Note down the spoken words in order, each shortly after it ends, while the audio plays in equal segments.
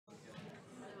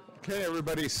Okay,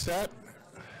 everybody set?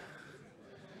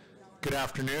 Good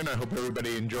afternoon. I hope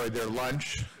everybody enjoyed their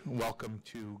lunch. Welcome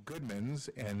to Goodmans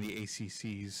and the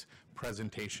ACC's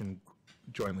presentation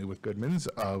jointly with Goodmans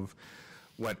of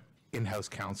what in-house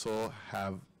counsel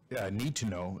need to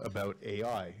know about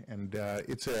AI. And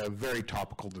it's a very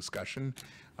topical discussion.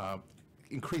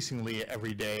 Increasingly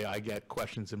every day I get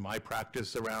questions in my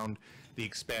practice around the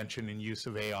expansion and use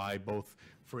of AI, both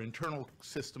for internal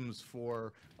systems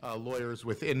for lawyers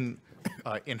within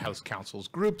in-house counsel's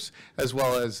groups, as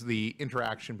well as the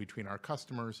interaction between our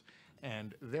customers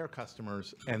and their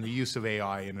customers, and the use of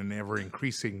AI in an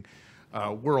ever-increasing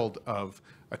world of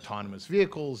autonomous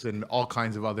vehicles and all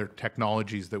kinds of other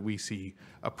technologies that we see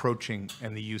approaching,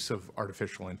 and the use of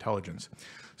artificial intelligence.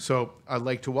 So I'd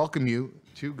like to welcome you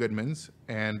to Goodmans,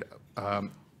 and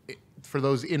for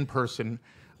those in person,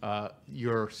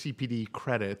 your CPD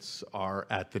credits are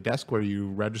at the desk where you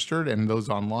registered, and those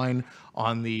online.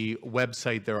 On the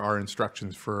website, there are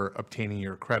instructions for obtaining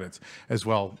your credits. As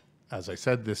well, as I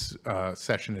said, this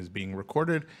session is being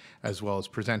recorded, as well as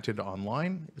presented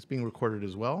online. It's being recorded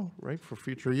as well, right, for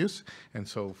future use. And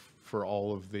so for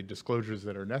all of the disclosures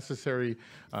that are necessary,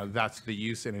 that's the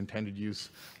use and intended use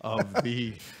of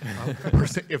the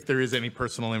person. If there is any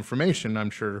personal information, I'm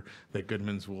sure that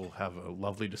Goodmans will have a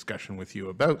lovely discussion with you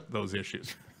about those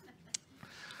issues.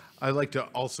 I'd like to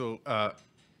also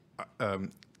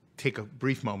take a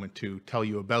brief moment to tell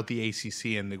you about the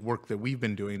ACC and the work that we've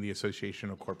been doing, the Association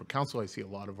of Corporate Counsel. I see a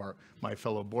lot of my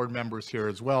fellow board members here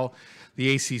as well.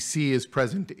 The ACC is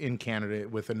present in Canada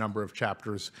with a number of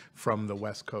chapters from the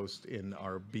West Coast in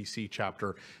our BC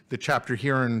chapter. The chapter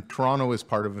here in Toronto is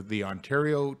part of the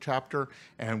Ontario chapter,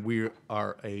 and we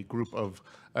are a group of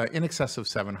in excess of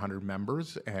 700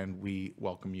 members, and we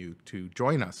welcome you to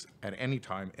join us at any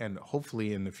time, and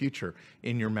hopefully in the future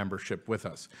in your membership with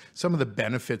us. Some of the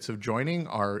benefits of joining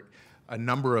are a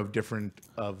number of different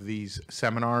of these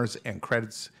seminars and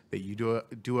credits that you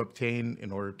do obtain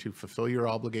in order to fulfill your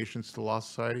obligations to the Law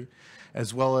Society,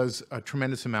 as well as a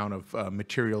tremendous amount of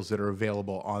materials that are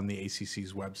available on the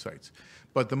ACC's websites.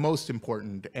 But the most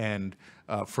important, and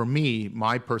for me,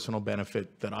 my personal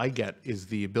benefit that I get, is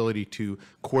the ability to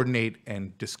coordinate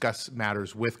and discuss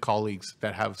matters with colleagues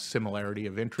that have similarity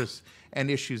of interests and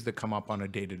issues that come up on a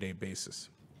day-to-day basis.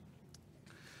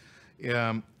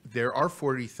 There are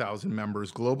 40,000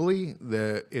 members globally.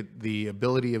 The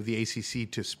ability of the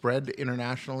ACC to spread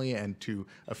internationally and to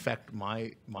affect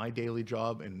my daily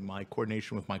job and my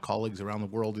coordination with my colleagues around the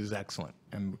world is excellent.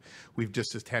 And we've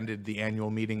just attended the annual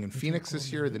meeting in Phoenix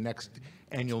this year. The next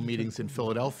annual meeting's in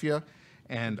Philadelphia.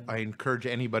 And I encourage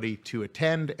anybody to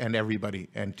attend, and everybody,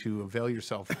 and to avail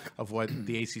yourself of what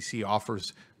the ACC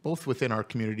offers, both within our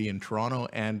community in Toronto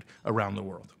and around the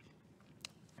world.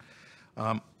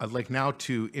 I'd like now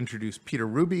to introduce Peter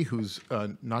Ruby, who's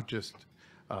not just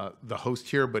the host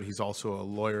here, but he's also a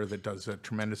lawyer that does a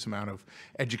tremendous amount of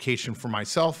education for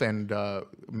myself and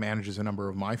manages a number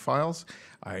of my files.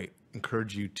 I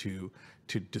encourage you to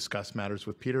discuss matters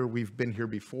with Peter. We've been here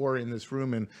before in this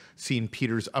room and seen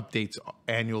Peter's updates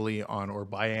annually on or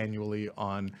biannually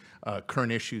on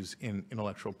current issues in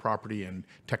intellectual property and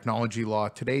technology law.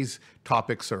 Today's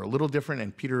topics are a little different,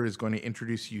 and Peter is going to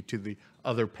introduce you to the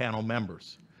other panel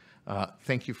members.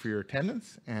 Thank you for your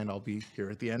attendance, and I'll be here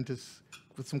at the end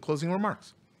with some closing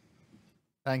remarks.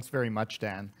 Thanks very much,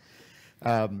 Dan.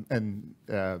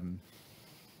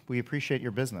 We appreciate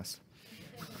your business.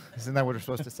 Isn't that what we're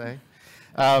supposed to say?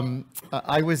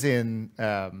 I was in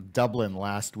Dublin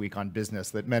last week on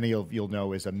business that many of you'll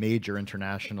know is a major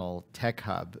international tech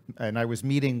hub. And I was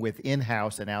meeting with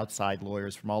in-house and outside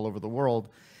lawyers from all over the world.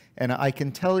 And I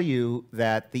can tell you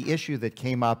that the issue that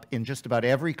came up in just about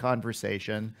every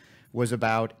conversation was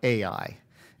about AI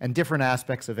and different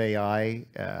aspects of AI,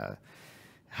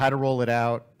 how to roll it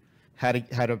out, how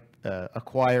to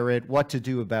acquire it, what to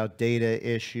do about data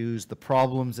issues, the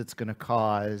problems it's going to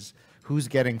cause, who's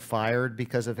getting fired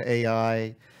because of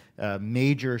AI,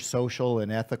 major social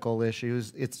and ethical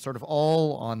issues. It's sort of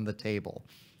all on the table.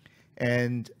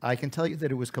 And I can tell you that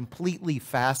it was completely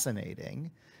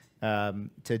fascinating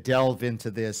to delve into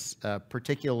this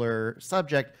particular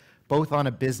subject, both on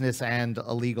a business and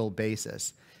a legal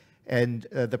basis. And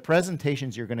the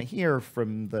presentations you're going to hear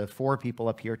from the four people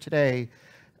up here today,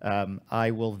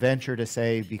 I will venture to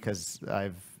say, because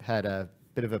I've had a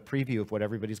bit of a preview of what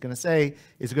everybody's going to say,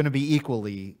 is going to be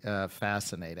equally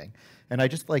fascinating. And I'd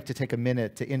just like to take a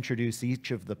minute to introduce each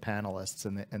of the panelists,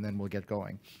 and then we'll get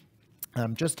going.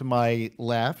 Just to my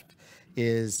left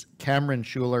is Cameron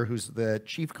Schuler, who's the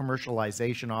Chief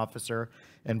Commercialization Officer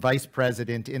and Vice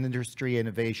President in Industry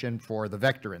Innovation for the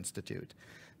Vector Institute.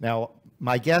 Now,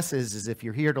 My guess is if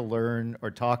you're here to learn or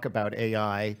talk about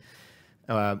AI,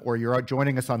 or you're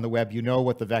joining us on the web, you know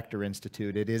what the Vector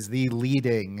Institute. It is the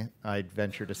leading, I'd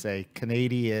venture to say,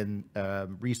 Canadian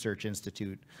research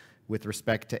institute with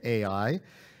respect to AI,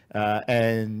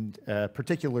 and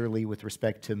particularly with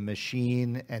respect to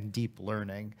machine and deep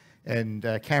learning. And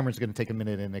Cameron's going to take a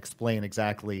minute and explain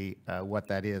exactly what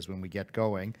that is when we get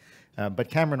going.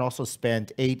 But Cameron also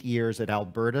spent 8 years at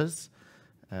Alberta's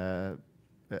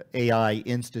AI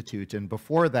Institute, and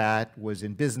before that was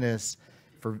in business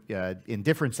for in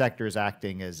different sectors,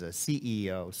 acting as a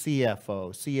CEO,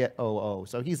 CFO, COO.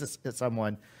 So he's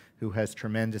someone who has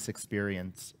tremendous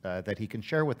experience that he can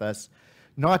share with us,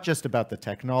 not just about the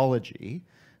technology,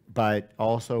 but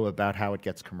also about how it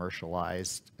gets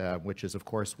commercialized, which is, of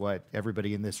course, what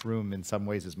everybody in this room in some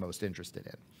ways is most interested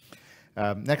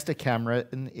in. Next to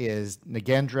Cameron is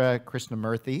Nagendra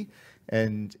Krishnamurthy,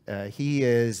 and he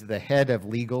is the head of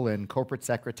legal and corporate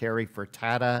secretary for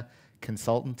Tata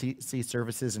Consultancy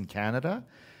Services in Canada,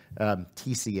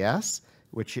 TCS,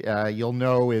 which you'll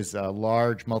know is a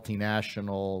large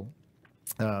multinational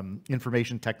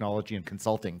information technology and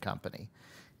consulting company.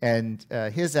 And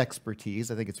his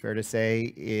expertise, I think it's fair to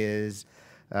say, is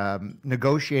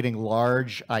negotiating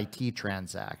large IT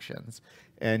transactions.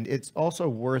 And it's also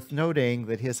worth noting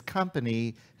that his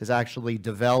company has actually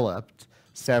developed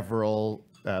several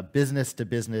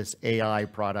business-to-business AI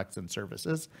products and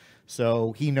services.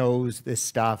 So he knows this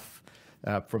stuff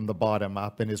from the bottom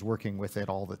up and is working with it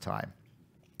all the time.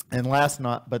 And last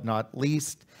but not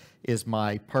least is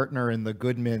my partner in the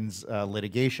Goodmans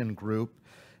litigation group,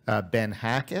 Ben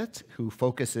Hackett, who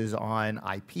focuses on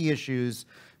IP issues.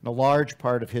 And a large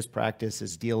part of his practice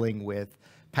is dealing with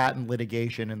patent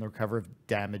litigation and the recovery of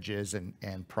damages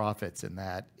and profits in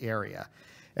that area.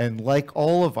 And like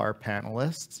all of our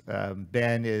panelists,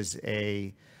 Ben is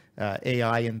a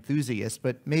AI enthusiast,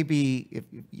 but maybe if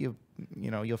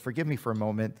you'll forgive me for a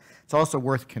moment, it's also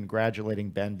worth congratulating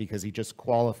Ben because he just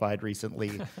qualified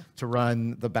recently to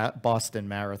run the Boston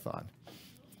Marathon.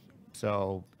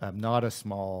 So not a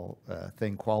small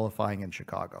thing qualifying in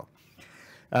Chicago.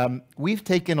 We've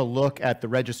taken a look at the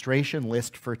registration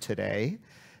list for today,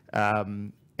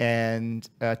 and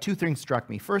two things struck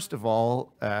me. First of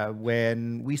all,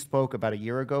 when we spoke about a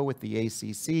year ago with the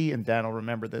ACC, and Dan will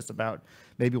remember this, about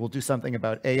maybe we'll do something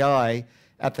about AI,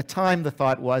 at the time the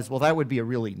thought was, well, that would be a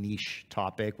really niche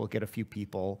topic. We'll get a few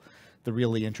people, the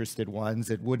really interested ones.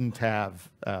 It wouldn't have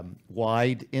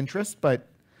wide interest, but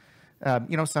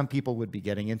some people would be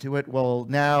getting into it. Well,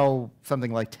 now,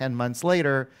 something like 10 months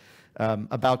later,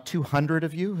 about 200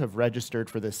 of you have registered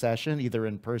for this session, either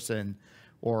in person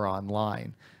or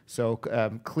online. So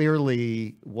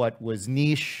clearly what was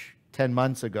niche 10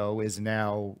 months ago is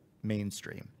now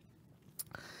mainstream.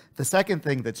 The second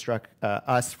thing that struck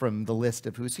us from the list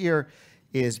of who's here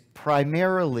is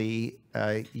primarily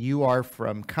you are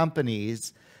from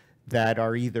companies that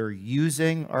are either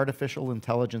using artificial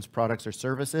intelligence products or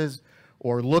services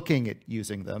or looking at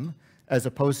using them, as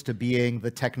opposed to being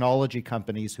the technology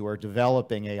companies who are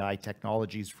developing AI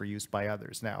technologies for use by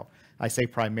others. Now, I say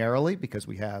primarily because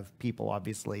we have people,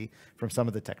 obviously, from some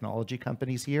of the technology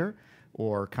companies here,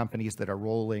 or companies that are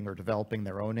rolling or developing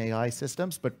their own AI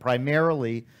systems, but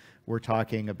primarily we're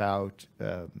talking about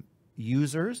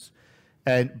users,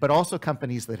 but also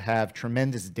companies that have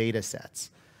tremendous data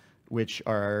sets, which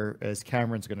are, as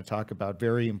Cameron's going to talk about,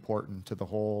 very important to the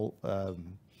whole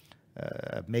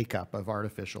makeup of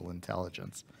artificial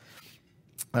intelligence.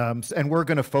 And we're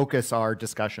going to focus our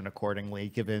discussion accordingly,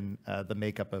 given the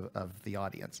makeup of the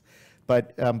audience.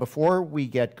 But before we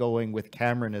get going with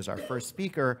Cameron as our first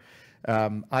speaker,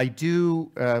 I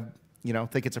do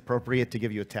think it's appropriate to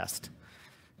give you a test,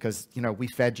 because we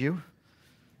fed you,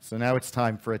 so now it's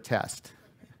time for a test.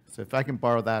 So if I can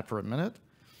borrow that for a minute.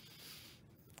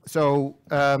 So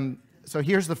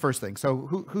here's the first thing. So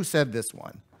who said this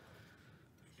one?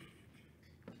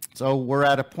 So we're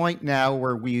at a point now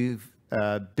where we've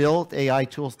built AI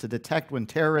tools to detect when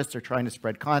terrorists are trying to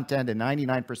spread content, and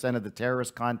 99% of the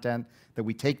terrorist content that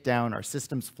we take down, our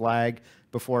systems flag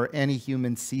before any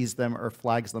human sees them or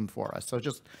flags them for us. So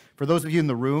just for those of you in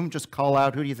the room, just call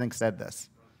out, who do you think said this?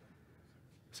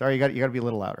 Sorry, you got to be a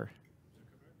little louder.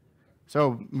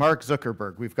 So Mark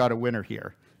Zuckerberg, we've got a winner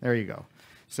here. There you go.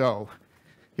 So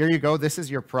here you go. This is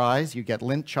your prize. You get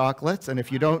Lindt chocolates, and if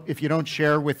you don't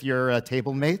share with your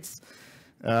table mates,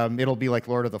 it'll be like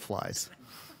Lord of the Flies.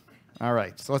 All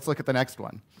right, so let's look at the next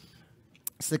one.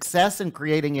 Success in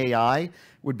creating AI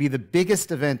would be the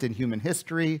biggest event in human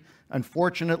history.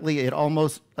 Unfortunately,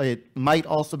 it might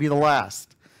also be the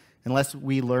last, unless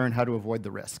we learn how to avoid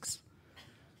the risks.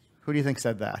 Who do you think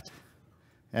said that?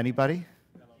 Anybody?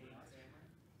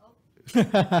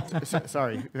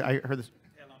 Sorry, I heard this.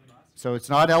 So it's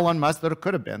not Elon Musk, though it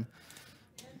could have been.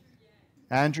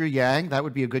 Andrew Yang, that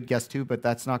would be a good guess too, but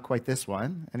that's not quite this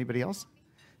one. Anybody else?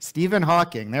 Stephen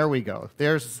Hawking, there we go.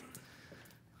 There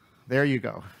you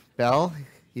go. Belle,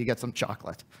 you get some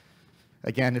chocolate.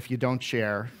 Again, if you don't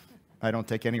share, I don't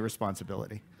take any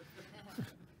responsibility.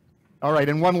 All right,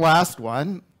 and one last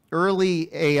one. Early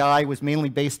AI was mainly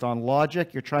based on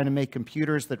logic. You're trying to make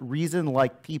computers that reason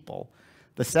like people.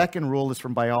 The second rule is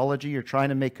from biology. You're trying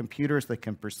to make computers that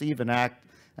can perceive and act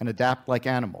and adapt like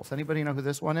animals. Anybody know who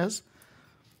this one is?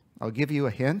 I'll give you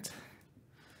a hint.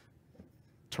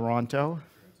 Toronto.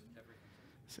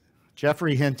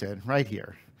 Jeffrey Hinton, right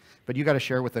here. But you got to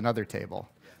share with another table.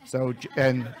 So,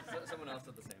 and someone else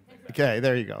said the same thing. okay,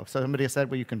 there you go. So somebody said,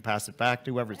 well, you can pass it back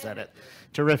to whoever said it.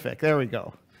 Terrific. There we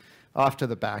go. Off to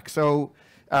the back. So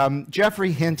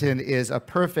Jeffrey Hinton is a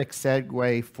perfect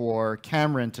segue for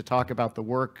Cameron to talk about the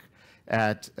work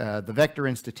at the Vector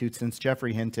Institute, since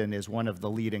Jeffrey Hinton is one of the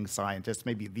leading scientists,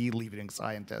 maybe the leading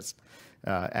scientist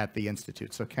at the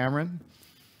Institute. So Cameron?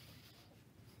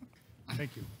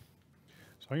 Thank you.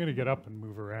 So I'm going to get up and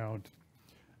move around.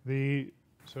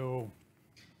 So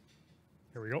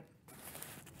here we go.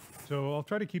 So I'll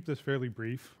try to keep this fairly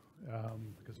brief,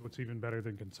 because what's even better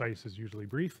than concise is usually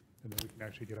brief, and then we can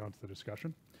actually get on to the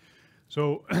discussion.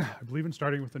 So I believe in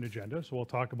starting with an agenda, so we'll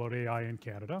talk about AI in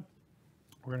Canada.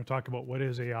 We're going to talk about what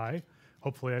is AI.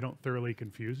 Hopefully I don't thoroughly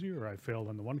confuse you, or I failed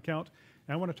on the one count.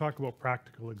 And I want to talk about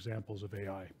practical examples of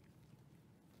AI.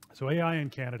 So AI in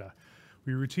Canada.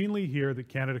 We routinely hear that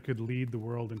Canada could lead the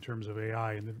world in terms of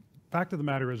AI, and the fact of the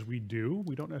matter is we do.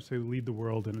 We don't necessarily lead the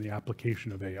world in the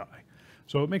application of AI.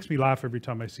 So it makes me laugh every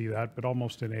time I see that, but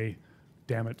almost in a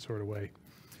damn it sort of way.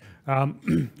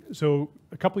 So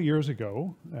a couple of years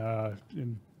ago,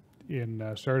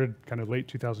 started kind of late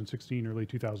 2016, early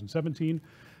 2017,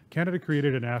 Canada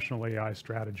created a national AI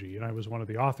strategy, and I was one of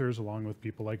the authors along with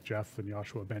people like Jeff and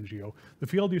Joshua Bengio. The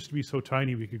field used to be so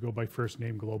tiny we could go by first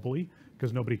name globally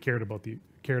because nobody cared about it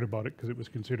because it was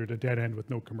considered a dead end with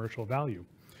no commercial value.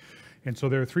 And so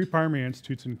there are three primary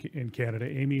institutes in Canada,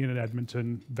 Amy in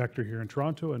Edmonton, Vector here in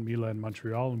Toronto, and Mila in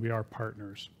Montreal, and we are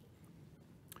partners.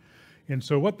 And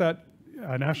so what that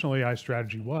national AI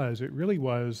strategy was, it really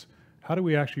was, how do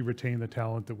we actually retain the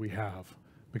talent that we have?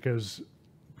 Because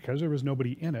there was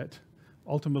nobody in it,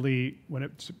 ultimately,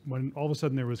 when all of a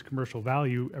sudden there was commercial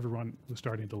value, everyone was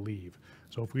starting to leave.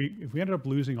 So if we ended up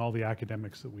losing all the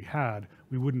academics that we had,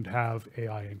 we wouldn't have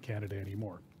AI in Canada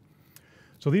anymore.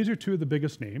 So these are two of the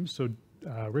biggest names. So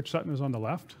Rich Sutton is on the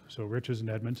left. So Rich is in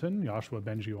Edmonton, Joshua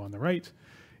Bengio on the right.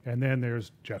 And then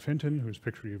there's Jeff Hinton, whose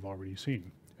picture you've already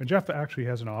seen. And Jeff actually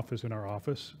has an office in our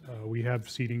office. We have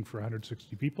seating for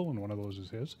 160 people, and one of those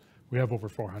is his. We have over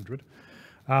 400.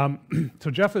 So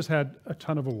Jeff has had a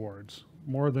ton of awards,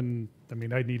 more than,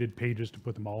 I needed pages to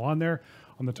put them all on there.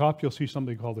 On the top, you'll see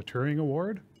something called the Turing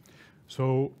Award.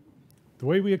 So the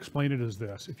way we explain it is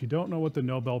this: if you don't know what the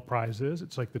Nobel Prize is,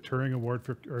 it's like the Turing Award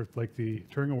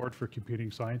for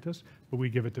computing scientists, but we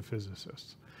give it to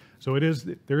physicists. So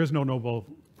there is no Nobel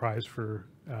Prize for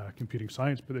computing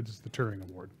science, but it's the Turing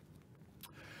Award.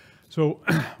 So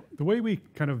the way we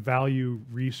kind of value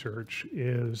research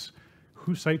is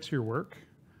who cites your work,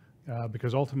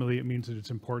 because ultimately it means that it's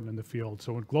important in the field.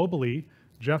 So globally,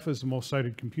 Jeff is the most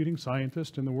cited computing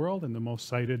scientist in the world and the most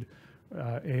cited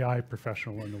AI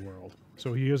professional in the world.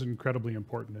 So he is incredibly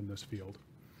important in this field.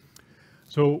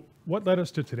 So what led us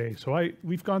to today? So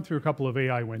we've gone through a couple of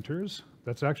AI winters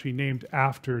that's actually named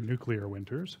after nuclear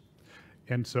winters.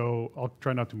 And so I'll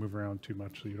try not to move around too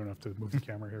much so you don't have to move the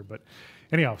camera here. But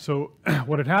anyhow, so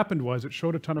what had happened was it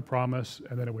showed a ton of promise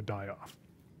and then it would die off.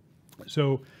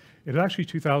 So it actually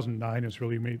 2009 is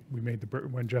really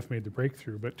when Jeff made the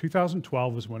breakthrough, but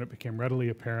 2012 was when it became readily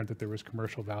apparent that there was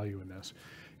commercial value in this.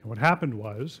 And what happened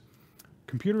was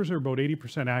computers are about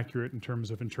 80% accurate in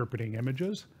terms of interpreting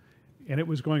images, and it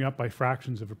was going up by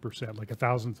fractions of a percent, like a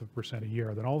thousandth of a percent a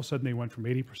year. Then all of a sudden they went from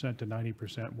 80% to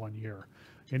 90% 1 year.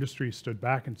 Industry stood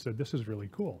back and said, this is really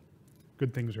cool.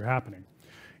 Good things are happening.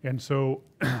 And so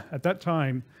at that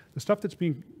time, the stuff that's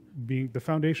the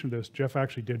foundation of this, Jeff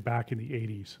actually did back in the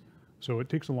 80s. So it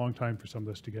takes a long time for some of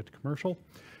this to get to commercial.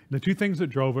 And the two things that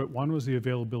drove it, one was the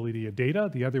availability of data,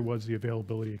 the other was the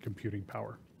availability of computing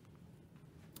power.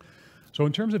 So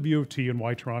in terms of U of T and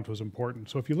why Toronto is important,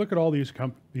 so if you look at all these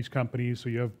companies, so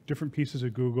you have different pieces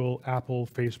of Google, Apple,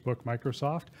 Facebook,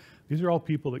 Microsoft, these are all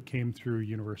people that came through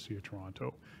University of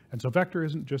Toronto. And so Vector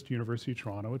isn't just University of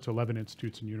Toronto, it's 11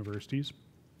 institutes and universities,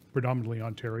 predominantly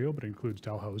Ontario, but includes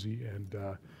Dalhousie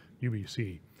and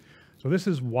UBC. So this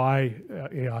is why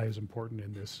AI is important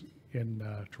in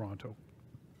Toronto.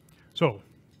 So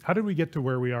how did we get to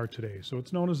where we are today? So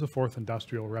it's known as the fourth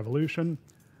industrial revolution.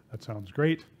 That sounds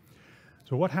great.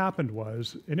 So what happened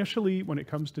was, initially, when it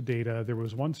comes to data, there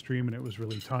was one stream and it was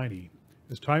really tiny.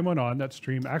 As time went on, that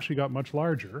stream actually got much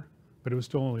larger, but it was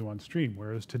still only one stream.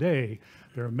 Whereas today,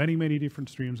 there are many, many different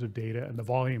streams of data and the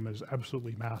volume is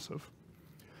absolutely massive.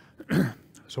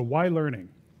 So why learning?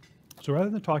 So rather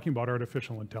than talking about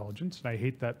artificial intelligence, and I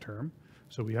hate that term,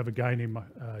 so we have a guy named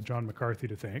John McCarthy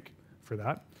to thank for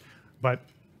that. But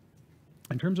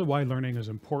in terms of why learning is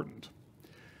important,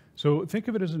 so think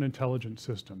of it as an intelligent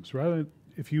system. So rather,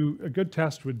 a good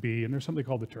test would be, and there's something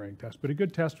called the Turing test, but a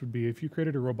good test would be if you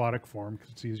created a robotic form, because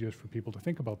it's easiest for people to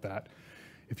think about that.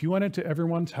 If you went into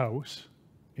everyone's house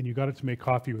and you got it to make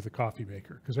coffee with a coffee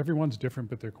maker, because everyone's different,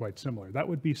 but they're quite similar. That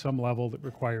would be some level that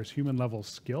requires human level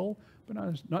skill, but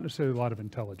not necessarily a lot of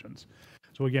intelligence.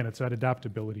 So again, it's that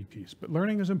adaptability piece. But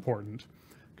learning is important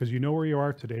because you know where you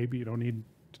are today, but you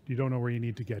don't know where you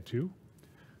need to get to.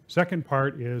 Second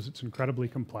part is it's incredibly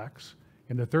complex.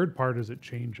 And the third part is it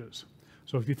changes.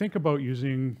 So if you think about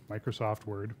using Microsoft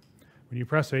Word, when you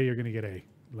press A, you're going to get A.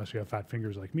 Unless you have fat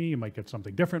fingers like me, you might get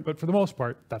something different, but for the most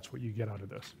part, that's what you get out of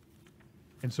this.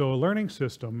 And so a learning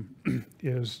system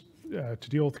is to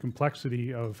deal with the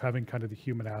complexity of having kind of the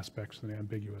human aspects and the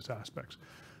ambiguous aspects.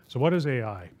 So what is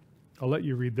AI? I'll let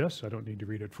you read this. I don't need to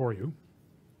read it for you.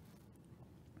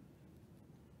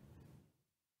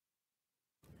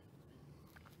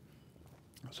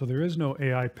 So there is no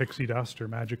AI pixie dust or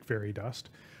magic fairy dust,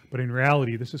 but in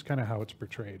reality, this is kind of how it's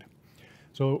portrayed.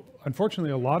 So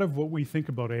unfortunately, a lot of what we think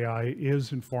about AI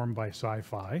is informed by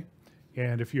sci-fi.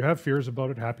 And if you have fears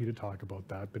about it, happy to talk about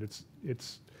that. But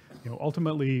it's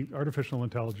ultimately, artificial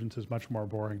intelligence is much more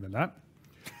boring than that.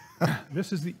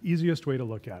 This is the easiest way to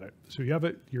look at it. So you have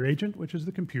your agent, which is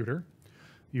the computer.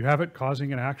 You have it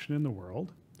causing an action in the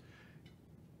world.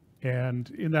 And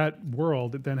in that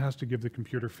world, it then has to give the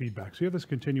computer feedback. So you have this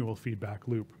continual feedback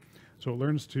loop. So it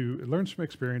learns from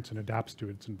experience and adapts to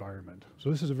its environment. So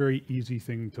this is a very easy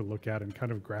thing to look at and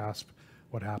kind of grasp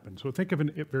what happens. So think of a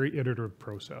very iterative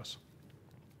process.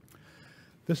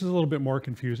 This is a little bit more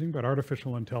confusing, but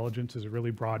artificial intelligence is a really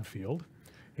broad field.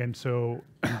 And so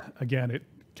again, it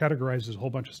categorizes a whole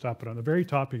bunch of stuff, but on the very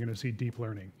top, you're going to see deep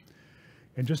learning.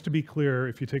 And just to be clear,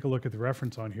 if you take a look at the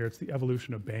reference on here, it's the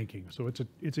evolution of banking. So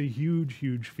it's a huge,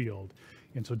 huge field.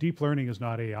 And so deep learning is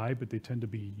not AI, but they tend to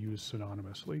be used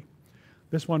synonymously.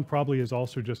 This one probably is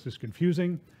also just as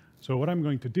confusing. So what I'm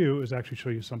going to do is actually show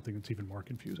you something that's even more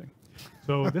confusing.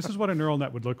 So this is what a neural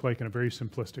net would look like in a very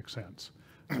simplistic sense.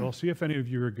 So I'll see if any of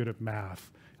you are good at math.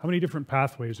 How many different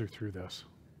pathways are through this?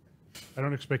 I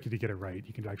don't expect you to get it right.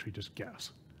 You can actually just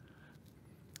guess.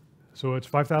 So it's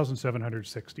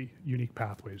 5,760 unique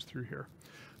pathways through here.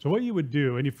 So what you would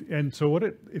do, if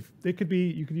it could be,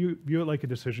 you could view it like a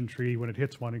decision tree. When it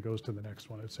hits one, it goes to the next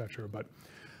one, et cetera. But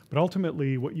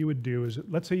ultimately, what you would do is,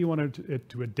 let's say you wanted it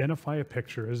to identify a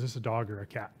picture. Is this a dog or a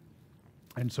cat?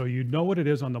 And so you'd know what it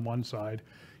is on the one side.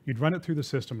 You'd run it through the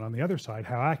system. And on the other side,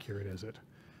 how accurate is it?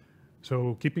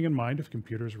 So keeping in mind, if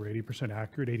computers were 80%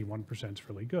 accurate, 81% is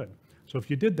really good. So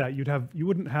if you did that, you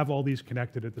wouldn't have all these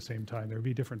connected at the same time. There would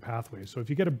be different pathways. So if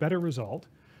you get a better result,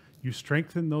 you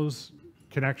strengthen those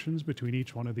connections between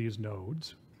each one of these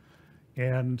nodes.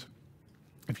 And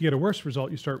if you get a worse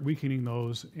result, you start weakening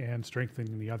those and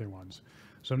strengthening the other ones.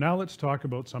 So now let's talk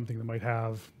about something that might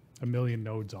have 1 million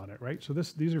nodes on it, right? So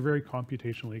these are very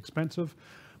computationally expensive.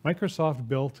 Microsoft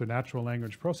built a natural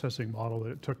language processing model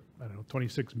that it took, I don't know,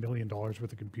 $26 million worth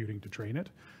of computing to train it.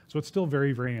 So it's still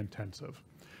very, very intensive.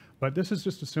 But this is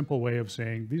just a simple way of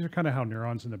saying these are kind of how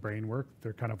neurons in the brain work.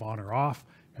 They're kind of on or off,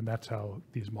 and that's how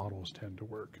these models tend to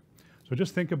work. So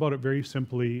just think about it very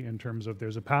simply in terms of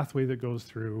there's a pathway that goes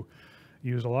through.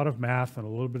 You use a lot of math and a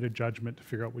little bit of judgment to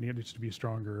figure out when it needs to be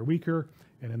stronger or weaker.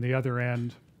 And in the other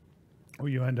end,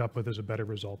 what you end up with is a better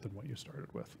result than what you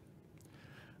started with.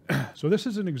 So this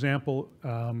is an example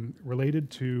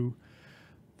related to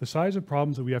the size of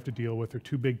problems that we have to deal with are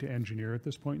too big to engineer at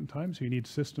this point in time, so you need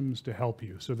systems to help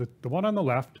you. So the one on the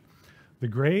left, the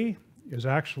gray is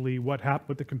actually what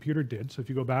the computer did. So if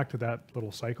you go back to that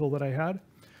little cycle that I had,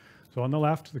 so on the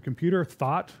left, the computer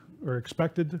thought or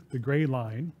expected the gray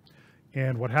line,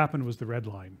 and what happened was the red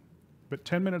line. But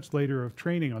 10 minutes later of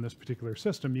training on this particular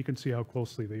system, you can see how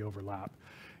closely they overlap.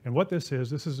 And what this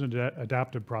is an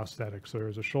adaptive prosthetic. So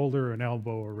there's a shoulder, an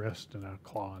elbow, a wrist, and a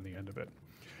claw on the end of it.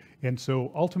 And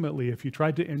so ultimately, if you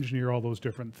tried to engineer all those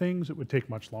different things, it would take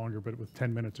much longer, but with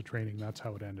 10 minutes of training, that's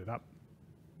how it ended up.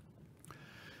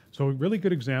 So a really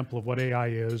good example of what AI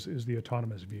is the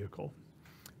autonomous vehicle.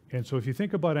 And so if you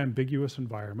think about ambiguous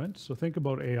environments, so think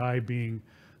about AI being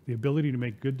the ability to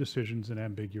make good decisions in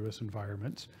ambiguous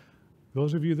environments.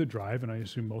 Those of you that drive, and I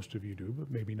assume most of you do, but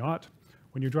maybe not,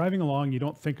 when you're driving along, you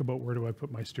don't think about where do I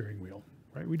put my steering wheel,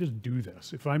 right? We just do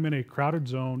this. If I'm in a crowded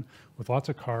zone with lots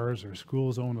of cars or a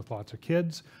school zone with lots of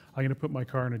kids, I'm gonna put my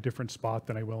car in a different spot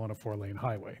than I will on a 4-lane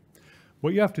highway.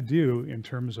 What you have to do in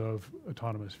terms of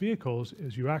autonomous vehicles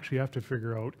is you actually have to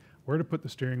figure out where to put the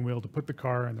steering wheel to put the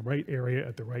car in the right area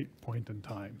at the right point in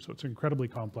time. So it's an incredibly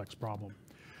complex problem.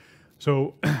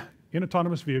 So in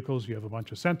autonomous vehicles, you have a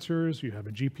bunch of sensors, you have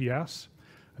a GPS,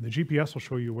 and the GPS will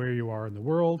show you where you are in the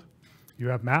world. You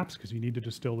have maps because you need to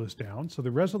distill this down. So the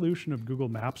resolution of Google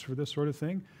Maps for this sort of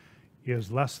thing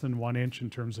is less than 1 inch in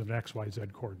terms of an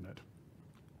XYZ coordinate.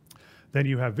 Then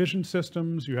you have vision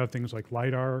systems, you have things like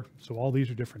LiDAR. So all these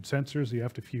are different sensors that you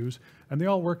have to fuse, and they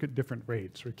all work at different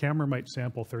rates. Your camera might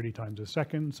sample 30 times a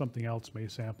second, something else may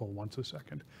sample once a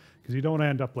second, because you don't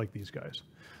end up like these guys.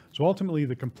 So ultimately,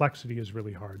 the complexity is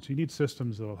really hard. So you need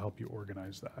systems that will help you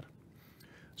organize that.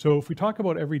 So if we talk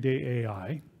about everyday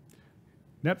AI,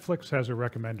 Netflix has a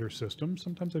recommender system.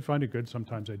 Sometimes I find it good,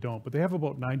 sometimes I don't, but they have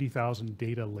about 90,000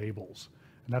 data labels,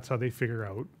 and that's how they figure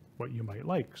out what you might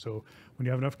like. So when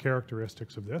you have enough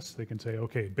characteristics of this, they can say,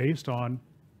 okay, based on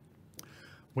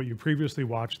what you previously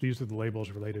watched, these are the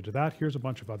labels related to that. Here's a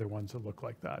bunch of other ones that look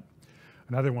like that.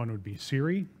 Another one would be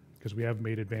Siri, because we have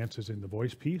made advances in the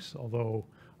voice piece, although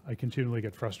I continually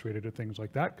get frustrated at things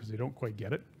like that because they don't quite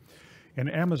get it.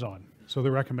 And Amazon, so the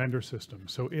recommender system.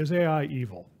 So is AI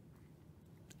evil?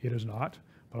 It is not,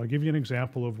 but I'll give you an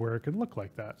example of where it can look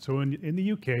like that. So in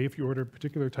the UK, if you order a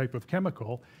particular type of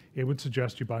chemical, it would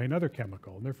suggest you buy another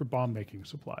chemical, and they're for bomb making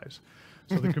supplies.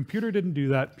 So the computer didn't do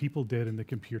that, people did, and the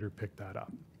computer picked that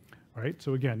up. Right?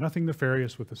 So again, nothing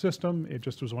nefarious with the system. It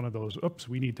just was one of those, oops,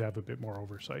 we need to have a bit more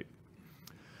oversight.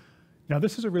 Now,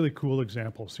 this is a really cool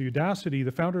example. So Udacity,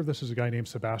 the founder of this is a guy named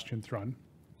Sebastian Thrun,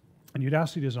 and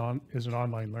Udacity is an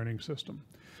online learning system.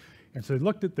 And so they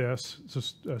looked at this. So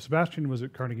Sebastian was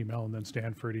at Carnegie Mellon, then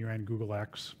Stanford. He ran Google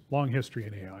X, long history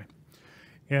in AI.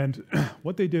 And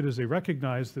what they did is they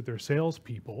recognized that their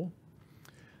salespeople,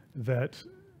 that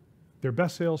their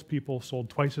best salespeople sold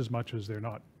twice as much as their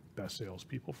not best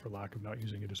salespeople, for lack of not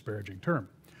using a disparaging term.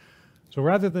 So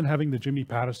rather than having the Jimmy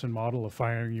Pattison model of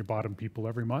firing your bottom people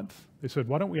every month, they said,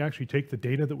 why don't we actually take the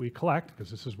data that we collect,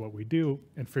 because this is what we do,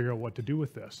 and figure out what to do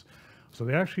with this. So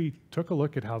they actually took a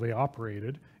look at how they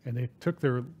operated, and they took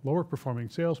their lower performing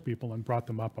salespeople and brought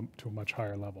them up to a much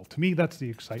higher level. To me, that's the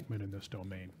excitement in this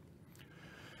domain.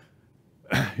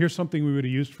 Here's something we would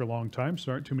have used for a long time. So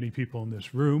there aren't too many people in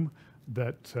this room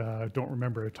that don't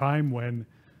remember a time when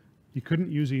you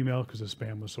couldn't use email because the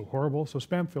spam was so horrible. So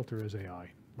spam filter is AI,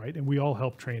 right? And we all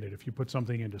help train it. If you put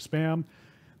something into spam,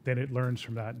 then it learns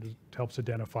from that and it helps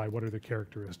identify what are the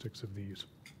characteristics of these.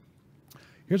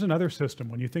 Here's another system.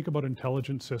 When you think about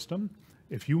intelligent system,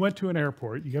 if you went to an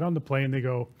airport, you get on the plane, they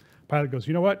go, pilot goes,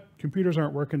 you know what? Computers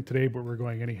aren't working today, but we're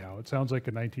going anyhow. It sounds like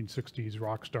a 1960s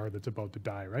rock star that's about to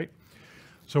die, right?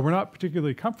 So we're not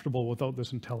particularly comfortable without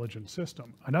this intelligent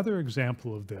system. Another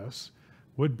example of this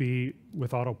would be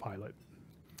with autopilot.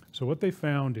 So what they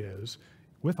found is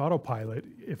with autopilot,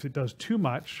 if it does too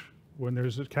much, when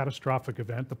there's a catastrophic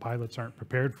event, the pilots aren't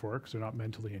prepared for it because they're not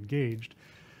mentally engaged.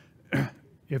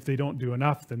 If they don't do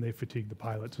enough, then they fatigue the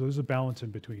pilot. So there's a balance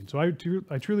in between. So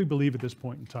I truly believe at this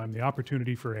point in time, the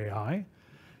opportunity for AI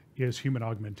is human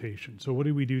augmentation. So what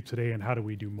do we do today and how do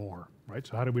we do more, right?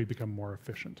 So how do we become more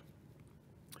efficient?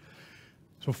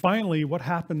 So finally, what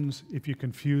happens if you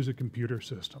confuse a computer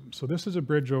system? So this is a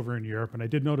bridge over in Europe, and I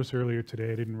did notice earlier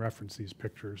today I didn't reference these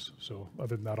pictures. So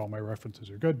other than that, all my references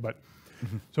are good. But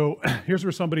so here's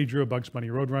where somebody drew a Bugs Bunny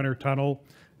Roadrunner tunnel.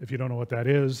 If you don't know what that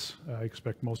is, I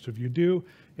expect most of you do.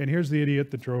 And here's the idiot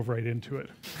that drove right into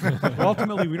it. So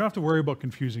ultimately, we don't have to worry about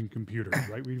confusing computers,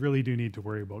 right? We really do need to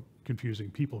worry about confusing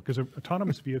people because an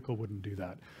autonomous vehicle wouldn't do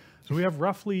that. So we have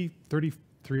roughly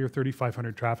 33 or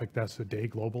 3,500 traffic deaths a day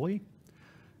globally.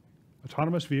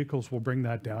 Autonomous vehicles will bring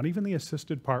that down. Even the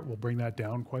assisted part will bring that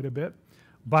down quite a bit.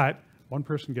 But one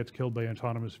person gets killed by an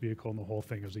autonomous vehicle and the whole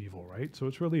thing is evil, right? So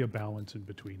it's really a balance in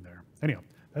between there. Anyhow,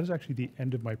 that is actually the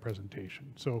end of my presentation.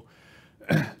 So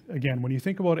again, when you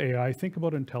think about AI, think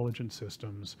about intelligent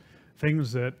systems,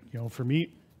 things that, you know, for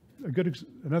me,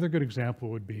 another good example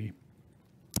would be,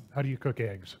 how do you cook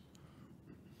eggs?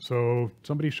 So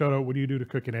somebody shout out, what do you do to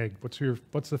cook an egg?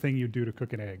 What's the thing you do to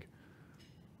cook an egg?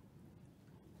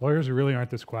 Lawyers who really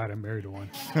aren't this quiet, I'm married to one.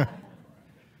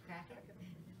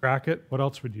 Crack it. What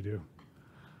else would you do?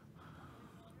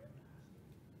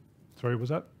 Sorry, was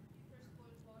that?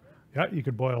 Yeah, you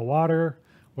could boil water.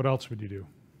 What else would you do?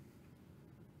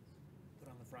 Put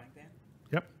on the frying pan?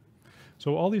 Yep.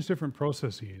 So all these different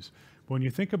processes, when you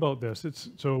think about this,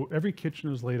 so every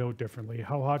kitchen is laid out differently.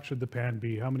 How hot should the pan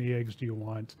be? How many eggs do you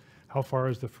want? How far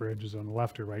is the fridge? Is it on the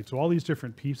left or right? So all these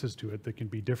different pieces to it that can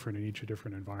be different in each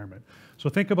different environment. So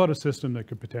think about a system that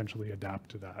could potentially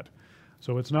adapt to that.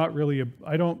 So it's not really,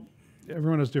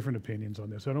 everyone has different opinions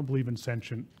on this. I don't believe in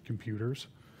sentient computers.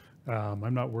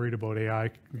 I'm not worried about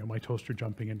AI, my toaster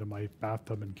jumping into my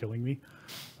bathtub and killing me.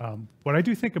 But I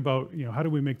do think about, how do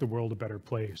we make the world a better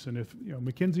place? And if,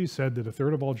 McKinsey said that a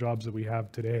third of all jobs that we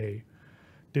have today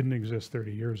didn't exist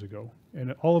 30 years ago.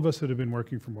 And all of us that have been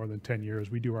working for more than 10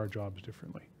 years, we do our jobs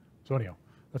differently. So anyhow,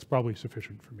 that's probably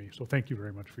sufficient for me. So thank you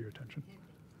very much for your attention.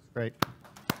 Great.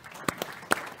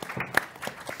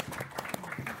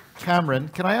 Cameron,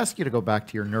 can I ask you to go back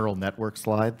to your neural network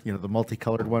slide, the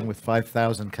multicolored one with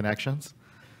 5,000 connections?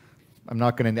 I'm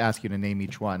not going to ask you to name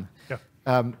each one. Yeah.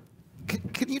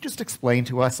 Can you just explain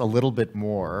to us a little bit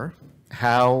more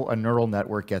how a neural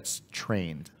network gets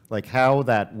trained? Like how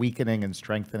that weakening and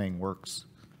strengthening works?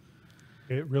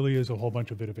 It really is a whole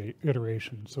bunch of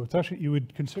iterations. So it's actually, you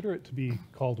would consider it to be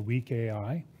called weak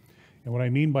AI. And what I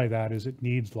mean by that is it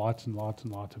needs lots and lots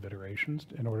and lots of iterations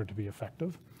in order to be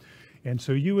effective. And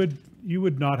so you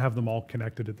would not have them all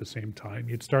connected at the same time.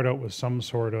 You'd start out with some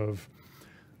sort of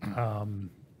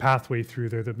pathway through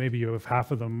there that maybe you have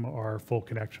half of them are full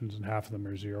connections and half of them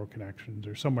are zero connections,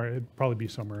 or somewhere, it'd probably be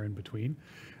somewhere in between.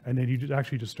 And then you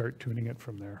actually just start tuning it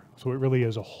from there. So it really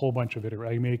is a whole bunch of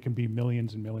iterations. I mean, it can be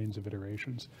millions and millions of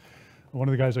iterations. One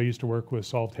of the guys I used to work with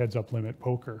solved heads-up limit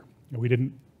poker. And we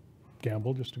didn't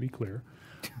gamble, just to be clear,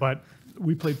 but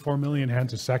we played 4 million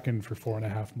hands a second for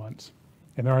 4.5 months.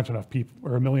 And there aren't enough people,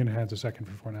 or 1 million hands a second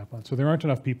for 4.5 months. So there aren't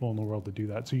enough people in the world to do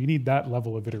that. So you need that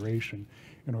level of iteration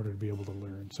in order to be able to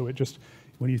learn. So it just,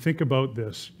 when you think about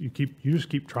this, you just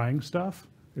keep trying stuff.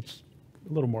 It's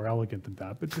a little more elegant than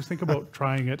that, but just think about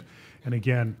trying it. And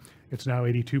again, it's now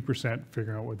 82%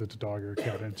 figuring out whether it's a dog or a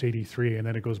cat, and it's 83, and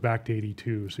then it goes back to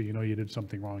 82. So you know you did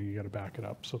something wrong, you got to back it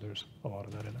up. So there's a lot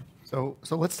of that in there. So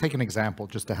let's take an example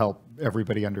just to help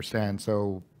everybody understand.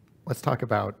 So let's talk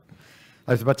about,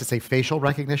 I was about to say facial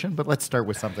recognition, but let's start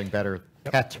with something better,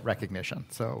 pet recognition.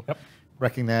 So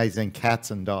recognizing cats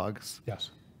and dogs.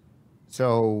 Yes.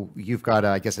 So you've got,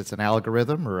 I guess it's an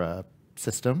algorithm or a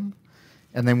system.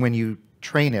 And then when you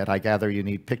train it, I gather you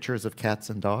need pictures of cats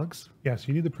and dogs? Yes,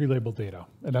 you need the pre-labeled data,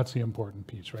 and that's the important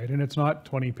piece, right? And it's not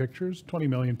 20 pictures. 20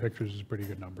 million pictures is a pretty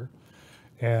good number,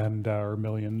 and or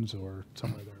millions or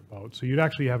somewhere thereabouts. So you'd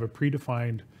actually have a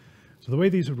predefined. So the way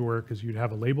these would work is you'd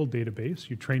have a labeled database,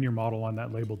 you train your model on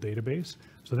that labeled database.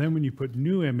 So then when you put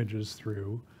new images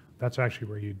through, that's actually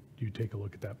where you take a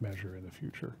look at that measure in the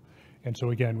future. And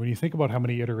so again, when you think about how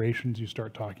many iterations you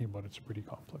start talking about, it's a pretty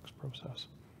complex process.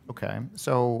 Okay,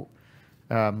 so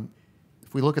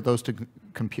if we look at those two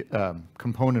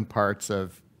component parts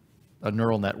of a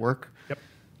neural network,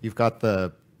 you've got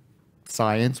the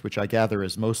science, which I gather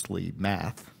is mostly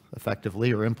math,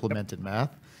 effectively, or implemented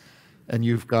math. And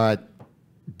you've got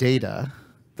data.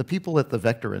 The people at the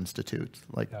Vector Institute,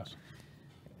 like,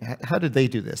 how did they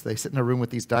do this? They sit in a room with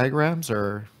these diagrams,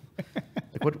 or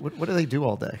like, what do they do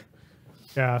all day?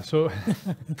 Yeah, so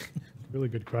really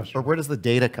good question. Or where does the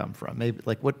data come from? Maybe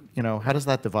like how does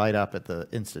that divide up at the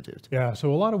Institute? Yeah,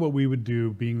 so a lot of what we would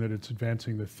do, being that it's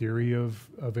advancing the theory of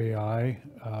AI,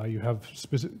 you have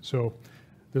so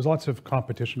there's lots of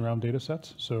competition around data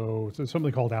sets. So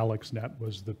something called AlexNet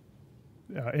was the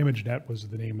ImageNet was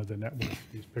the name of the network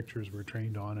these pictures were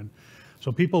trained on. And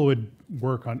so people would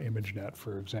work on ImageNet,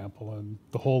 for example, and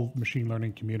the whole machine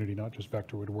learning community, not just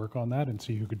Vector, would work on that and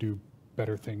see who could do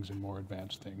better things and more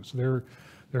advanced things. So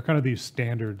they're kind of these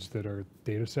standards that are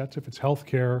data sets. If it's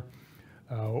healthcare,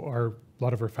 a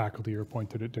lot of our faculty are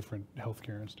appointed at different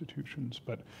healthcare institutions,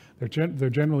 but they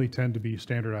generally tend to be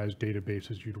standardized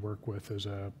databases you'd work with as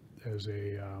a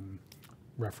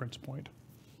reference point.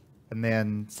 And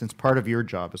then, since part of your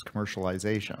job is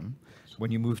commercialization, when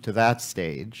you move to that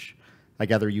stage, I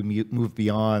gather you move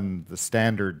beyond the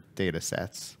standard data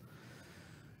sets.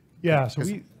 Yeah, so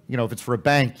if it's for a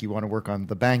bank, you want to work on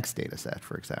the bank's data set,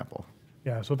 for example.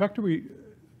 Yeah, so Vector, we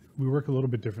work a little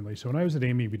bit differently. So when I was at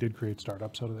Amy, we did create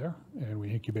startups out of there, and we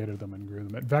incubated them and grew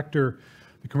them. At Vector,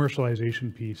 the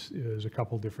commercialization piece is a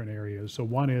couple different areas. So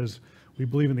one is, we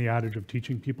believe in the adage of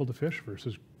teaching people to fish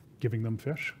versus giving them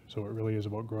fish. So it really is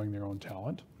about growing their own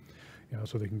talent,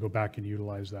 so they can go back and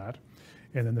utilize that.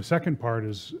 And then the second part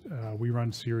is we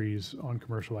run series on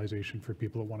commercialization for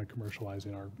people that want to commercialize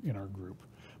in our group.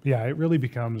 But yeah, it really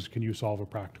becomes, can you solve a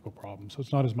practical problem? So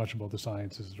it's not as much about the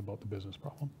science as it's about the business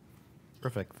problem.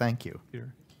 Perfect, thank you.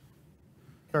 Peter?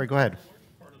 Sorry, go ahead.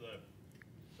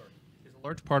 Is a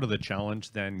Large part of the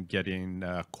challenge then getting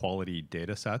quality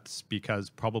data sets, because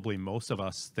probably most of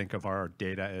us think of our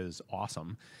data as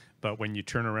awesome, but when you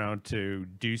turn around to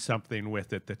do something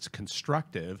with it that's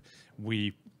constructive,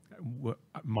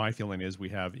 my feeling is we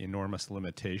have enormous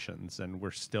limitations, and we're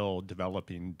still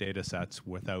developing data sets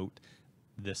without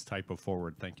this type of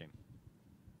forward thinking.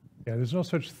 Yeah, there's no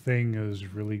such thing as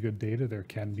really good data. There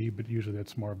can be, but usually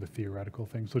that's more of a theoretical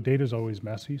thing. So data is always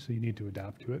messy, so you need to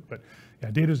adapt to it. But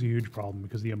yeah, data is a huge problem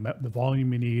because the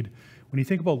volume you need. When you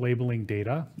think about labeling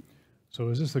data, so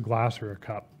is this a glass or a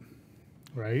cup,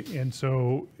 right? And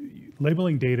so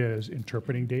labeling data is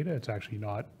interpreting data. It's actually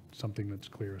not something that's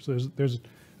clear. So there's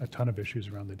a ton of issues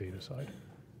around the data side.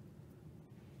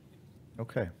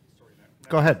 Okay.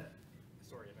 Go ahead.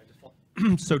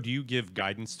 So do you give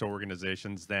guidance to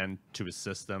organizations then to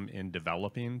assist them in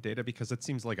developing data? Because it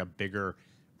seems like a bigger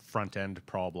front-end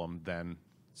problem than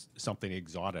something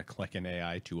exotic like an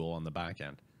AI tool on the back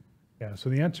end. Yeah, so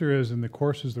the answer is in the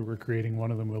courses that we're creating, one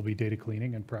of them will be data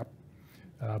cleaning and prep,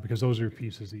 because those are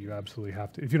pieces that you absolutely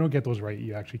have to, if you don't get those right,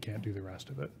 you actually can't do the rest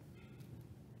of it.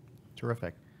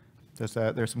 Terrific.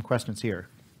 There's some questions here.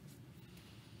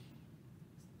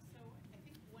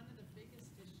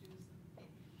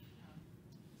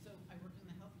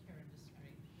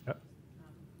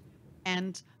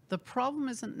 And the problem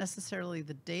isn't necessarily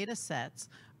the data sets,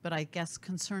 but I guess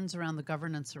concerns around the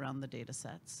governance around the data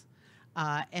sets.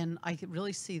 And I could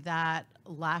really see that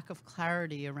lack of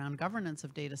clarity around governance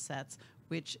of data sets,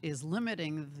 which is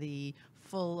limiting the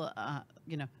full,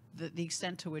 the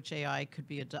extent to which AI could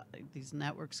be, these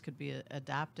networks could be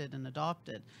adapted and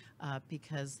adopted,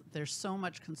 because there's so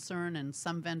much concern, and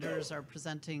some vendors are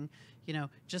presenting,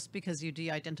 just because you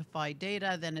de-identify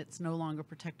data, then it's no longer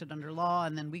protected under law,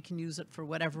 and then we can use it for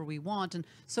whatever we want. And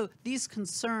so these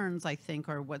concerns, I think,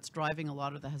 are what's driving a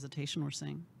lot of the hesitation we're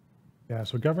seeing. Yeah,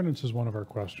 so governance is one of our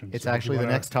questions. It's so actually the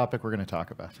next topic we're going to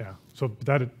talk about. Yeah, so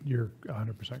that you're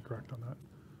 100% correct on that.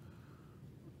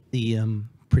 The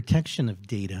protection of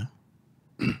data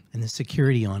and the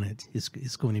security on it is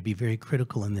going to be very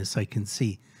critical in this, I can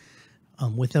see.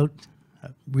 Without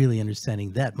really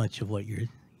understanding that much of what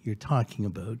you're talking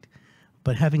about.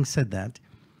 But having said that,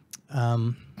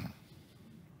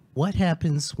 what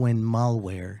happens when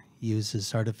malware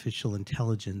uses artificial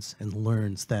intelligence and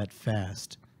learns that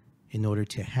fast in order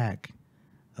to hack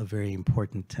a very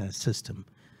important system?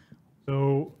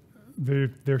 So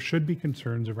there should be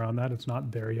concerns around that. It's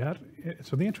not there yet.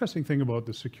 So the interesting thing about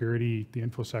the security, the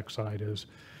InfoSec side, is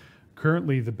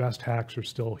currently the best hacks are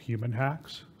still human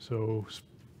hacks. So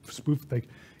spoof, like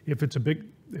if it's a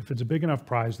big enough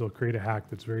prize, they'll create a hack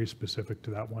that's very specific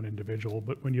to that one individual.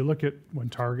 But when you look at when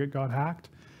Target got hacked,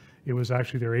 it was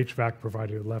actually their HVAC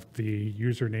provider left the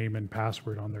username and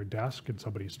password on their desk, and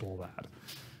somebody stole that.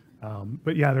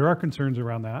 But yeah, there are concerns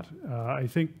around that. I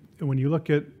think when you look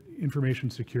at information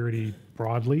security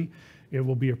broadly, it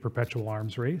will be a perpetual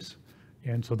arms race.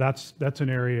 And so that's an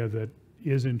area that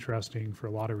is interesting for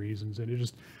a lot of reasons. And it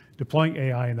just, deploying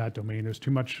AI in that domain, there's too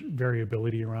much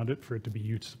variability around it for it to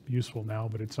be useful now,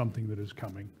 but it's something that is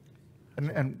coming.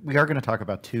 And we are going to talk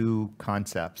about two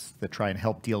concepts that try and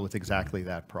help deal with exactly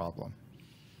that problem.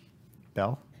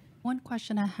 Belle? One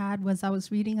question I had was I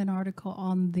was reading an article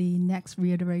on the next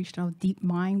reiteration of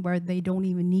DeepMind, where they don't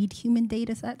even need human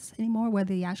data sets anymore, where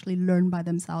they actually learn by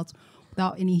themselves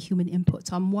without any human input.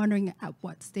 So I'm wondering at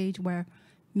what stage where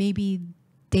maybe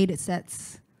data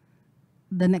sets,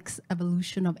 the next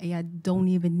evolution of AI, don't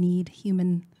even need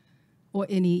human or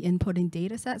any input in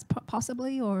data sets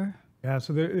possibly, or? Yeah,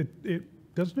 so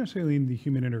it doesn't necessarily need the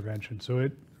human intervention.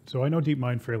 So I know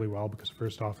DeepMind fairly well because the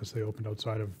first office they opened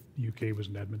outside of UK was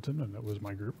in Edmonton, and that was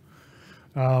my group.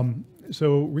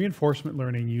 So reinforcement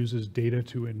learning uses data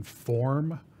to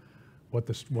inform what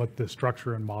the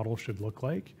structure and model should look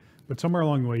like. But somewhere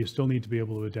along the way, you still need to be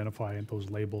able to identify those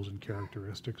labels and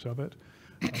characteristics of it.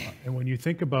 And when you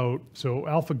think about, so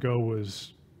AlphaGo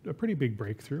was a pretty big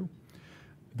breakthrough.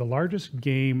 The largest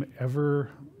game ever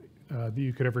that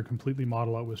you could ever completely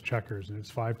model out was checkers, and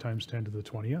it's 5 times 10 to the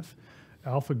 20th.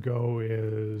 AlphaGo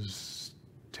is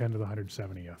 10 to the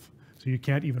 170th. So you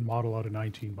can't even model out a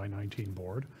 19 by 19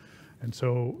 board. And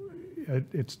so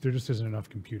there just isn't enough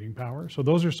computing power. So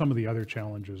those are some of the other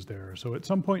challenges there. So at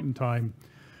some point in time,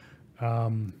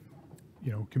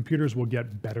 computers will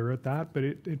get better at that, but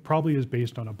it probably is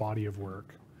based on a body of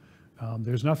work.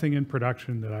 There's nothing in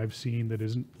production that I've seen that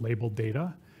isn't labeled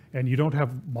data, and you don't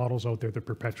have models out there that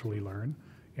perpetually learn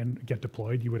and get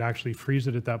deployed. You would actually freeze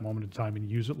it at that moment in time and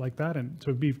use it like that. And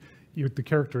so the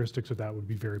characteristics of that would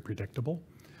be very predictable,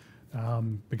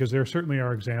 because there certainly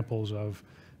are examples of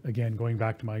Again, going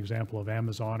back to my example of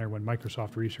Amazon, or when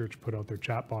Microsoft Research put out their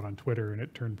chatbot on Twitter and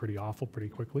it turned pretty awful pretty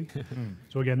quickly.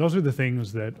 So again, those are the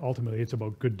things that ultimately it's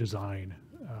about good design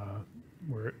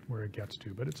where it gets to.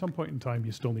 But at some point in time,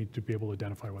 you still need to be able to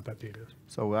identify what that data is.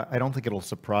 So I don't think it'll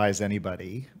surprise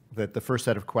anybody that the first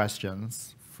set of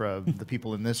questions from the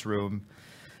people in this room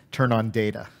turn on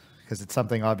data, because it's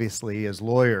something obviously as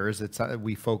lawyers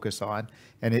we focus on,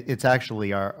 and it's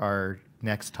actually our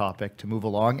next topic to move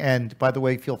along. And by the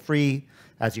way, feel free,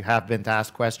 as you have been, to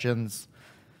ask questions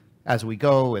as we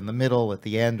go, in the middle, at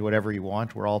the end, whatever you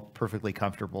want. We're all perfectly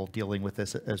comfortable dealing with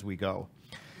this as we go.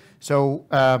 So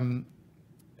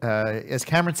as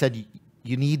Cameron said,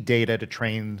 you need data to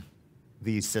train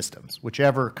these systems,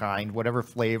 whichever kind, whatever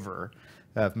flavor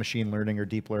of machine learning or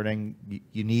deep learning,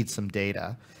 you need some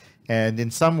data. And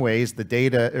in some ways, the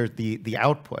data, or the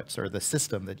outputs, or the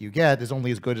system that you get is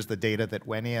only as good as the data that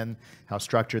went in, how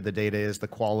structured the data is, the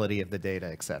quality of the data,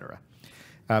 et cetera.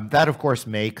 That, of course,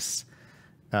 makes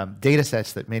data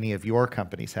sets that many of your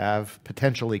companies have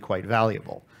potentially quite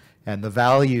valuable. And the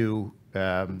value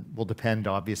will depend,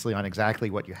 obviously, on exactly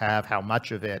what you have, how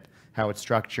much of it, how it's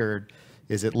structured,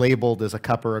 is it labeled as a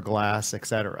cup or a glass, et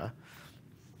cetera.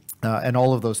 And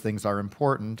all of those things are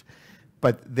important.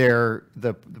 But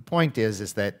the point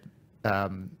is that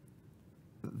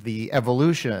the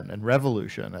evolution and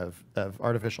revolution of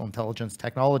artificial intelligence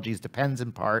technologies depends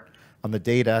in part on the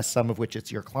data, some of which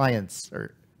it's your clients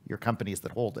or your companies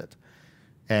that hold it,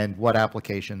 and what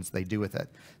applications they do with it.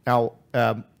 Now,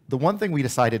 the one thing we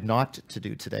decided not to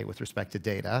do today with respect to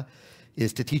data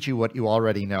is to teach you what you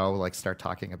already know, like start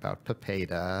talking about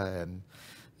PPADA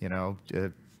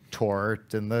and,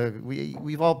 tort, and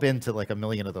we've all been to like a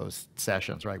million of those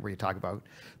sessions, right, where you talk about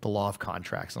the law of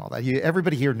contracts and all that.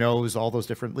 Everybody here knows all those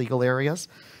different legal areas.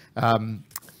 The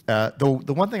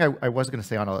one thing I was going to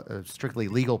say on a strictly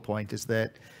legal point is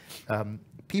that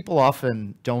people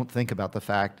often don't think about the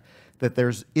fact that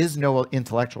there is no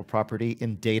intellectual property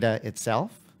in data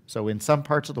itself. So in some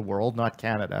parts of the world, not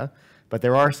Canada, but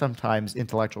there are sometimes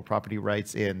intellectual property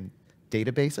rights in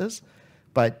databases.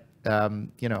 But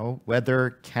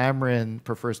whether Cameron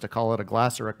prefers to call it a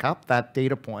glass or a cup, that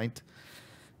data point,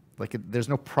 there's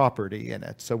no property in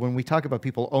it. So when we talk about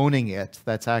people owning it,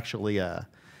 that's actually a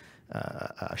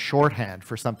shorthand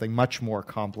for something much more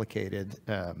complicated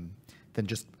than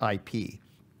just IP.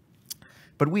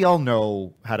 But we all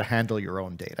know how to handle your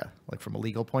own data. Like from a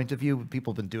legal point of view,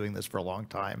 people have been doing this for a long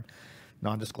time.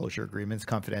 Non-disclosure agreements,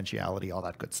 confidentiality, all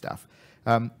that good stuff.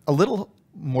 A little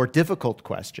more difficult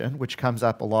question, which comes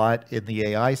up a lot in the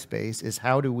AI space, is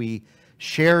how do we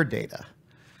share data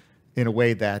in a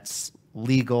way that's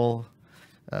legal,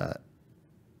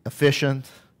 efficient,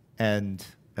 and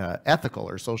ethical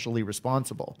or socially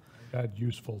responsible? Add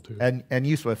useful too. And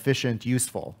useful, efficient,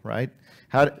 useful, right?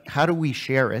 How do we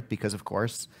share it? Because of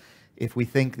course, if we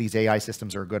think these AI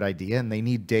systems are a good idea and they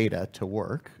need data to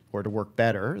work or to work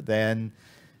better, then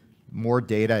more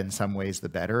data in some ways the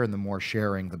better, and the more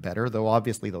sharing the better, though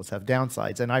obviously those have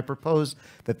downsides. And I propose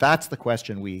that that's the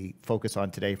question we focus on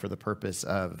today for the purpose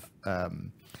of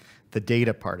the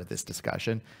data part of this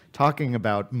discussion, talking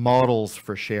about models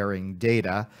for sharing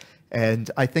data. And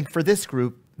I think for this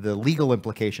group, the legal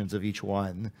implications of each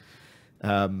one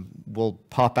will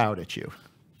pop out at you.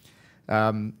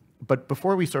 But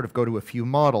before we sort of go to a few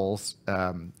models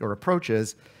or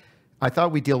approaches, I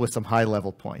thought we'd deal with some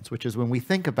high-level points, which is when we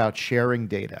think about sharing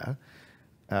data,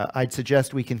 I'd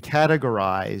suggest we can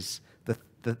categorize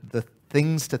the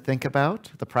things to think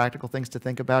about, the practical things to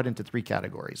think about, into three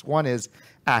categories. One is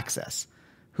access.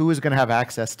 Who is going to have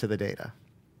access to the data?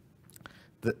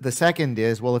 The second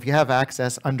is, well, if you have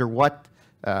access, under what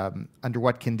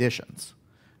conditions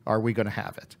are we going to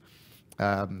have it?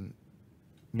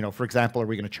 For example, are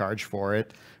we going to charge for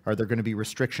it? Are there going to be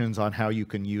restrictions on how you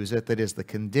can use it? That is, the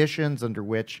conditions under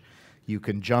which you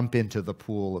can jump into the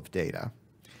pool of data.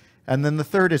 And then the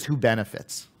third is who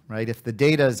benefits, right? If the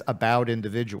data is about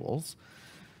individuals,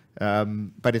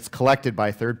 but it's collected by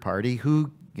a third party,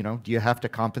 do you have to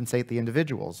compensate the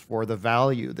individuals for the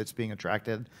value that's being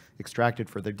extracted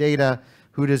for their data?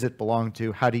 Who does it belong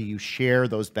to? How do you share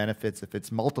those benefits if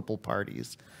it's multiple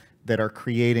parties that are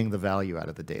creating the value out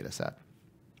of the data set?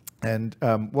 And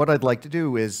what I'd like to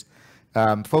do is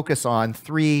focus on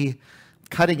three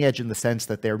cutting edge in the sense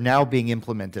that they're now being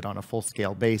implemented on a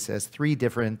full-scale basis, three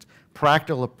different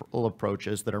practical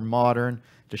approaches that are modern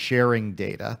to sharing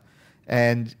data.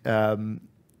 And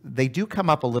they do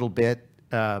come up a little bit.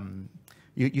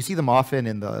 You see them often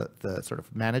in the sort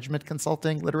of management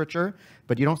consulting literature,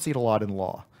 but you don't see it a lot in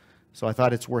law. So I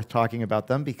thought it's worth talking about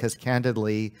them because,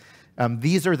 candidly,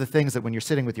 These are the things that when you're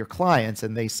sitting with your clients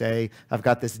and they say, I've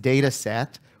got this data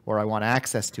set, or I want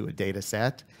access to a data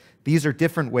set, these are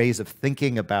different ways of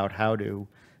thinking about how to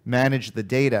manage the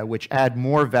data, which add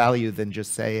more value than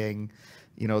just saying,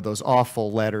 you know, those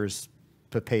awful letters,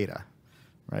 PIPEDA,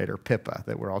 right, or PIPA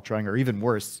that we're all trying, or even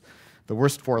worse, the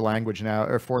worst four letters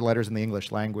in the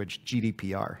English language,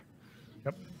 GDPR.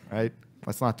 Yep. Right?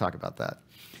 Let's not talk about that.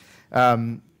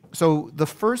 So the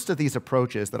first of these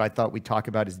approaches that I thought we'd talk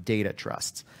about is data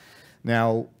trusts.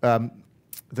 Now,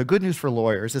 the good news for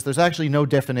lawyers is there's actually no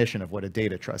definition of what a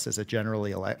data trust is, a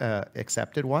generally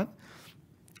accepted one.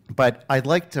 But I'd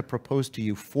like to propose to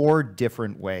you 4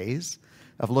 different ways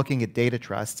of looking at data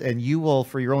trusts, and you will,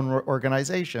 for your own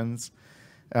organizations,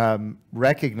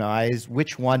 recognize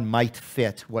which one might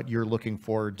fit what you're looking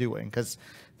for doing. Because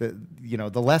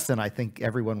the lesson I think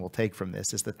everyone will take from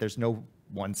this is that there's no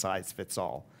one size fits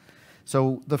all.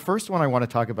 So the first one I want to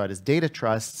talk about is data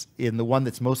trusts in the one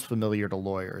that's most familiar to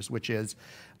lawyers, which is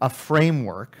a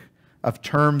framework of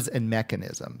terms and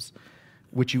mechanisms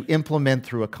which you implement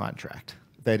through a contract.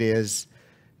 That is,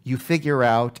 you figure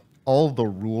out all the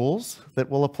rules that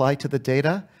will apply to the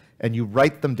data and you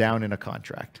write them down in a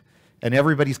contract. And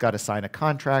everybody's got to sign a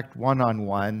contract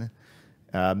one-on-one,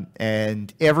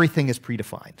 and everything is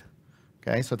predefined.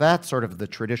 Okay, so that's sort of the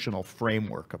traditional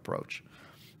framework approach.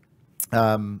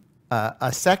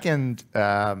 A second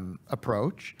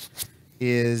approach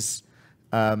is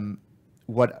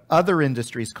what other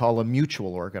industries call a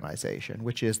mutual organization,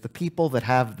 which is the people that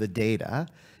have the data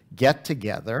get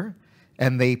together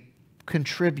and they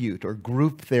contribute or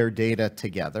group their data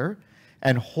together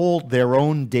and hold their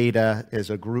own data as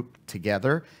a group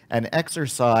together and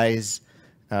exercise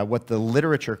what the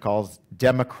literature calls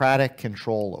democratic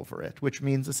control over it, which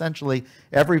means essentially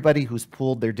everybody who's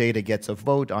pooled their data gets a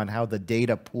vote on how the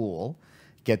data pool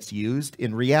gets used.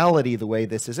 In reality, the way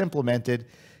this is implemented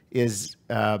is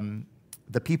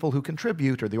the people who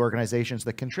contribute, or the organizations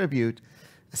that contribute,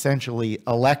 essentially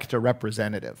elect a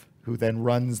representative who then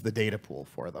runs the data pool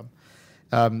for them.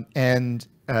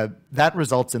 That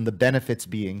results in the benefits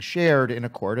being shared in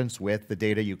accordance with the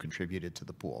data you contributed to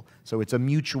the pool. So it's a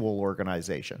mutual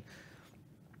organization.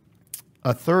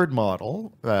 A third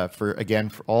model, for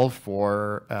all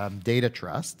four data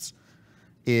trusts,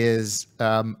 is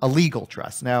a legal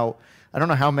trust. Now, I don't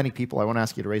know how many people, I won't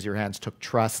ask you to raise your hands, took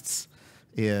trusts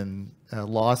in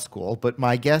law school, but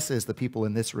my guess is the people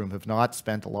in this room have not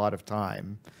spent a lot of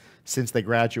time since they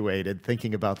graduated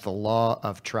thinking about the law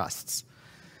of trusts.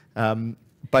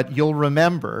 But you'll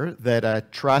remember that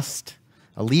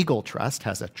a legal trust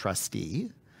has a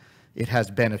trustee, it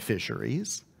has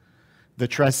beneficiaries, the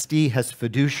trustee has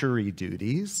fiduciary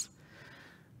duties,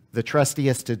 the trustee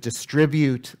has to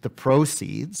distribute the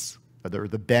proceeds, or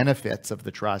the benefits of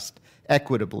the trust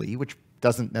equitably, which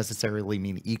doesn't necessarily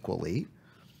mean equally.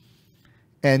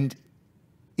 And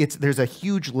there's a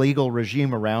huge legal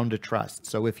regime around a trust.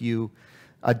 So if you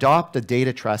adopt a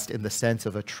data trust in the sense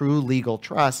of a true legal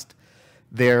trust,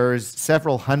 there's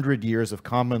several hundred years of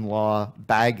common law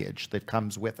baggage that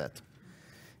comes with it.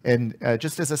 And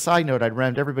just as a side note, I'd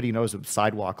recommend, everybody knows that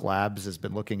Sidewalk Labs has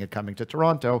been looking at coming to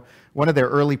Toronto. One of their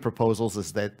early proposals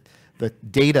is that the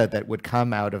data that would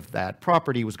come out of that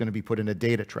property was going to be put in a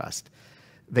data trust.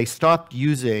 They stopped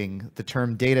using the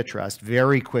term data trust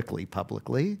very quickly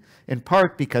publicly, in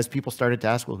part because people started to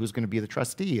ask, well, who's going to be the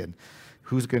trustee and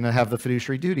who's going to have the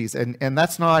fiduciary duties? And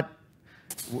that's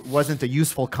wasn't a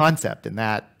useful concept in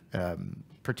that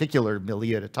particular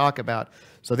milieu to talk about.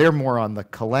 So they're more on the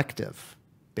collective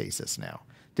basis now.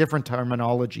 Different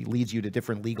terminology leads you to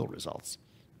different legal results.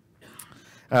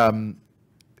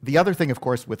 The other thing, of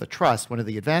course, with a trust, one of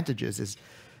the advantages is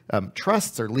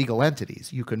trusts are legal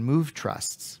entities. You can move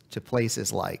trusts to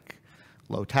places like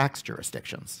low tax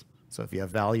jurisdictions. So if you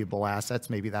have valuable assets,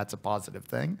 maybe that's a positive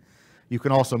thing. You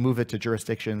can also move it to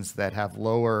jurisdictions that have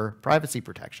lower privacy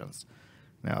protections.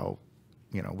 Now,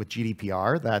 with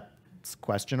GDPR, that's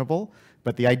questionable,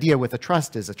 but the idea with a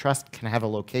trust is a trust can have a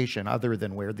location other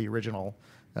than where the original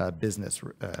business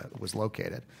was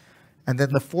located. And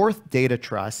then the fourth data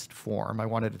trust form I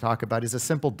wanted to talk about is a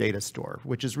simple data store,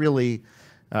 which is really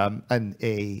a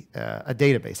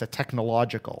database, a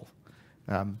technological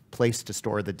place to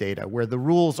store the data, where the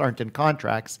rules aren't in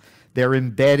contracts, they're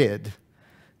embedded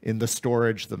in the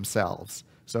storage themselves.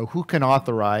 So who's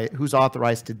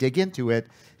authorized to dig into it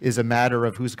is a matter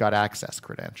of who's got access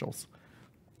credentials,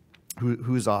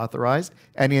 who's authorized.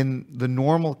 And in the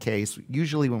normal case,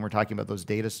 usually when we're talking about those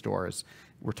data stores,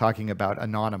 we're talking about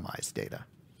anonymized data.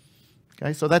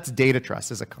 Okay, so that's data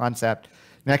trust as a concept.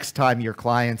 Next time your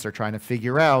clients are trying to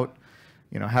figure out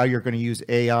how you're going to use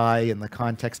AI in the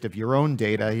context of your own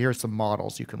data. Here's some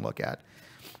models you can look at.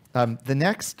 The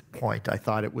next point I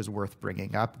thought it was worth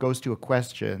bringing up goes to a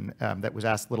question that was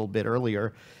asked a little bit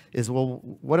earlier, is, well,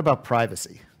 what about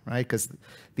privacy, right? Because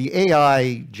the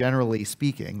AI, generally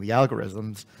speaking, the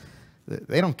algorithms,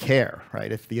 they don't care,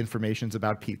 right? If the information's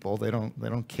about people, they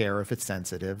don't care if it's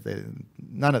sensitive.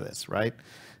 None of this, right?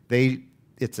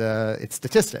 It's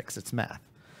statistics, it's math.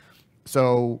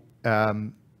 So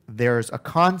there's a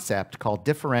concept called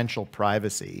differential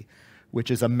privacy,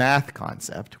 which is a math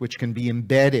concept which can be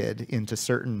embedded into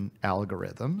certain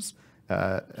algorithms,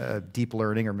 deep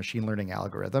learning or machine learning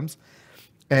algorithms.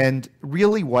 And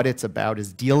really what it's about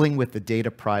is dealing with the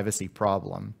data privacy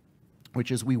problem,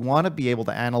 which is we want to be able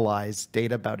to analyze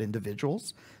data about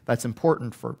individuals. That's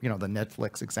important for the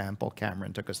Netflix example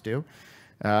Cameron took us to.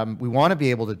 We want to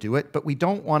be able to do it, but we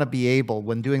don't want to be able,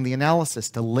 when doing the analysis,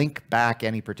 to link back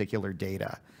any particular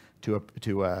data to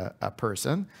a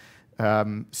person.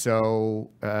 For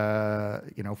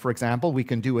example, we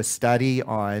can do a study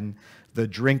on the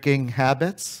drinking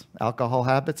habits, alcohol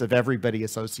habits of everybody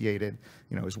associated,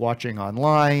 who's watching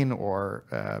online or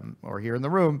here in the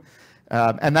room.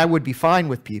 And that would be fine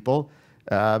with people.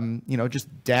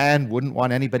 Just Dan wouldn't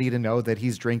want anybody to know that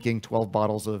he's drinking 12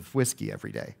 bottles of whiskey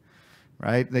every day,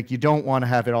 right? Like, you don't want to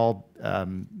have it all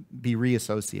be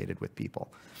reassociated with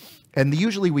people. And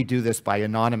usually we do this by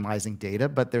anonymizing data,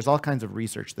 but there's all kinds of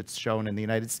research that's shown in the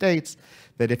United States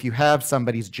that if you have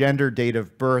somebody's gender, date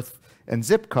of birth, and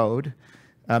zip code,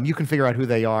 you can figure out who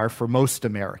they are for most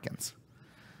Americans.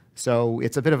 So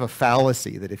it's a bit of a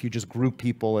fallacy that if you just group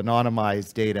people,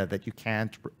 anonymize data, that you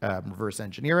can't reverse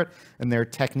engineer it. And there are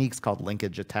techniques called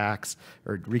linkage attacks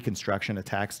or reconstruction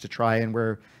attacks to try and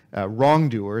where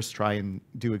wrongdoers try and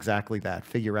do exactly that,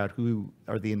 figure out who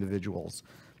are the individuals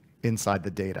inside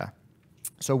the data.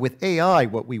 So with AI,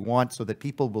 what we want, so that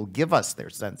people will give us their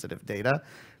sensitive data,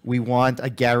 we want a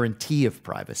guarantee of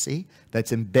privacy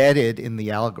that's embedded in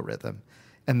the algorithm.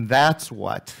 And that's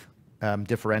what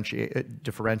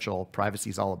differential privacy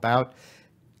is all about.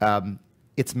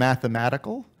 It's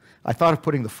mathematical. I thought of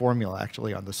putting the formula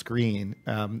actually on the screen,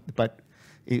 but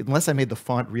unless I made the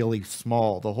font really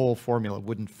small, the whole formula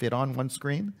wouldn't fit on one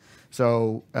screen.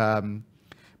 So,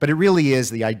 but it really is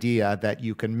the idea that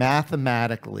you can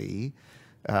mathematically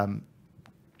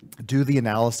do the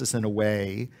analysis in a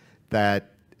way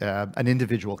that an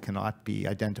individual cannot be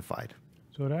identified.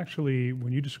 So it actually,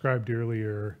 when you described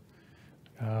earlier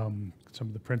some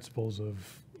of the principles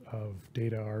of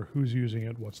data are who's using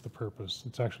it, what's the purpose,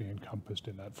 it's actually encompassed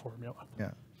in that formula.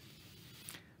 Yeah.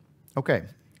 Okay.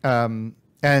 And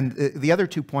the other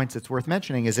 2 points it's worth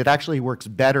mentioning is it actually works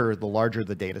better the larger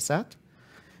the data set.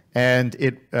 And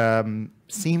it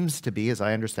seems to be, as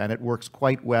I understand it, works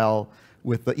quite well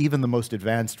with even the most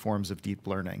advanced forms of deep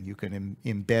learning. You can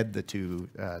embed the two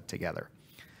together.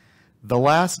 The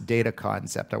last data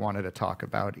concept I wanted to talk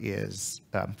about is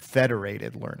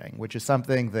federated learning, which is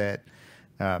something that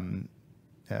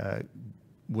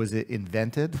was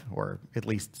invented, or at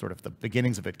least sort of the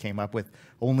beginnings of it came up with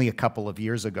only a couple of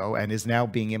years ago and is now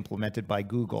being implemented by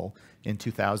Google in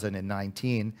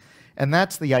 2019. And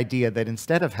that's the idea that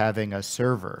instead of having a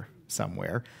server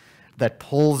somewhere that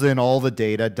pulls in all the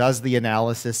data, does the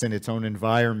analysis in its own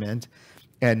environment,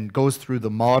 and goes through the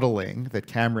modeling that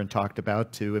Cameron talked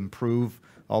about to improve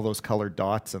all those colored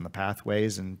dots and the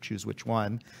pathways and choose which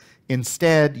one.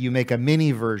 Instead, you make a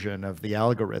mini version of the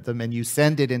algorithm and you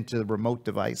send it into remote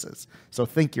devices. So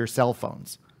think your cell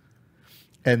phones.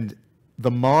 And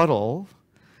the model,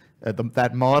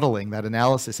 that modeling, that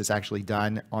analysis is actually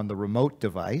done on the remote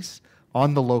device,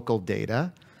 on the local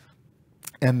data,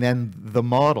 and then the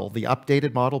model, the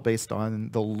updated model based on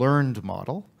the learned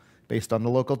model, based on the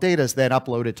local data, is then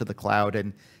uploaded to the cloud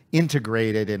and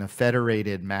integrated in a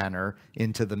federated manner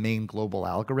into the main global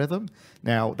algorithm.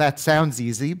 Now, that sounds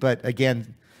easy, but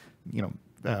again,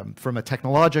 from a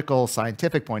technological,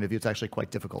 scientific point of view, it's actually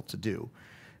quite difficult to do.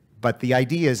 But the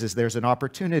idea is there's an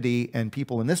opportunity, and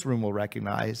people in this room will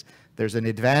recognize there's an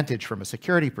advantage from a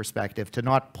security perspective to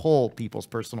not pull people's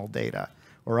personal data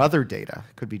or other data,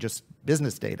 could be just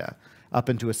business data, up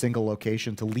into a single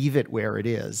location, to leave it where it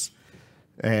is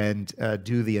and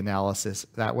do the analysis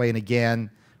that way. And again,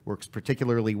 works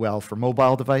particularly well for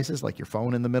mobile devices like your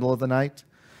phone in the middle of the night,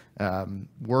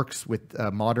 works with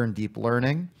modern deep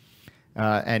learning,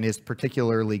 and is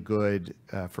particularly good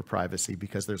for privacy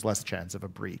because there's less chance of a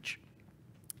breach.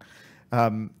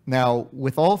 Now,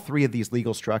 with all three of these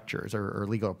legal structures or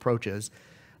legal approaches,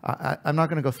 I'm not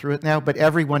going to go through it now, but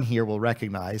everyone here will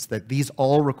recognize that these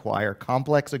all require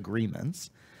complex agreements.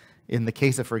 In the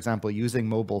case of, for example, using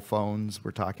mobile phones,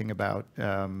 we're talking about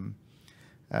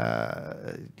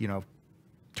terms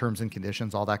and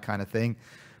conditions, all that kind of thing.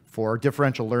 For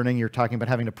differential learning, you're talking about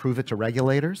having to prove it to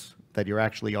regulators that you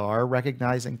actually are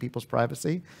recognizing people's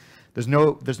privacy. There's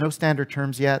no standard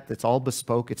terms yet. It's all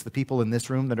bespoke. It's the people in this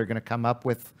room that are going to come up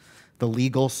with the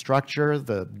legal structure,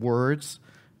 the words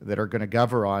that are going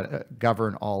to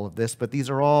govern all of this. But these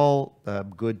are all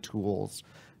good tools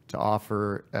to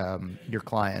offer your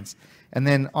clients. And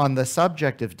then on the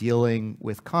subject of dealing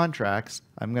with contracts,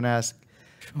 I'm going to ask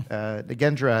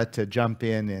Nagendra to jump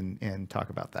in and talk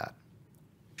about that.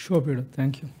 Sure, Peter.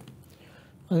 Thank you.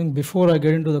 I think before I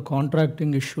get into the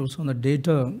contracting issues on the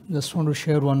data, just want to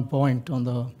share one point on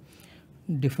the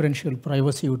differential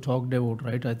privacy you talked about,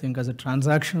 right? I think as a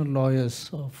transactional lawyers,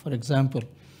 for example,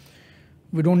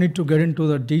 we don't need to get into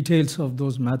the details of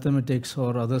those mathematics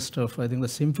or other stuff. I think the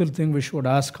simple thing we should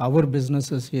ask our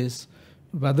businesses is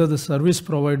whether the service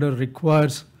provider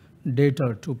requires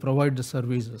data to provide the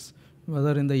services,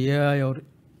 whether in the AI or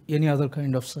any other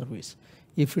kind of service.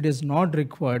 If it is not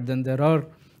required, then there are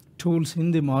tools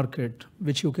in the market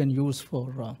which you can use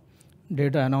for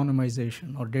data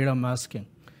anonymization or data masking.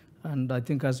 And I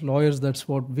think as lawyers, that's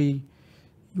what we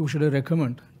usually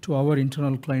recommend to our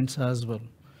internal clients as well,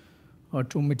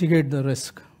 to mitigate the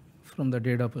risk from the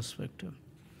data perspective.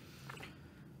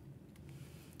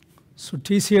 So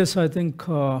TCS, I think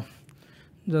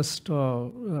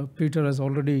Peter has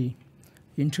already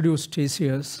introduced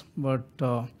TCS, but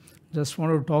just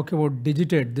want to talk about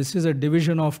Digitate. This is a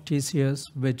division of TCS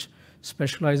which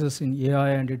specializes in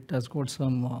AI, and it has got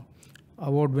some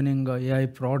award-winning AI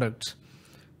products.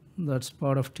 That's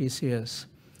part of TCS.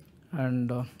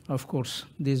 And of course,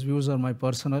 these views are my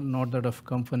personal, not that of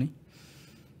company.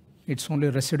 It's only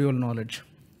residual knowledge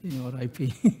in your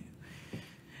IP.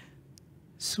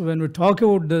 So when we talk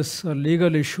about this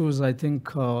legal issues, I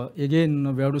think,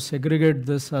 again, we have to segregate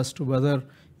this as to whether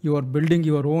you are building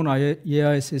your own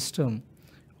AI system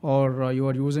or you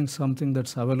are using something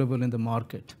that's available in the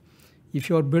market. If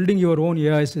you are building your own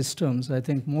AI systems, I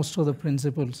think most of the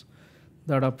principles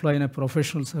that apply in a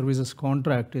professional services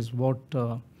contract is what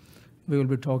we will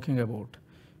be talking about.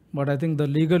 But I think the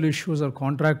legal issues or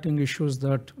contracting issues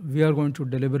that we are going to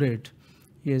deliberate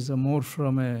is more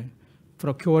from a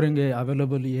procuring a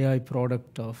available AI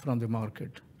product from the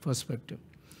market perspective.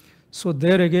 So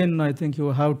there again, I think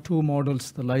you have two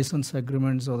models, the license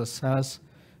agreements or the SaaS.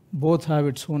 Both have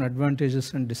its own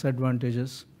advantages and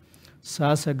disadvantages.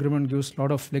 SaaS agreement gives a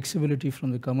lot of flexibility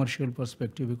from the commercial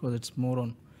perspective because it's more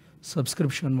on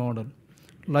subscription model.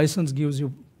 License gives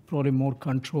you probably more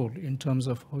control in terms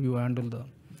of how you handle the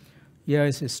AI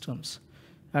systems.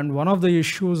 And one of the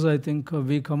issues I think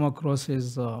we come across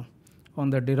is on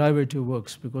the derivative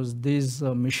works, because these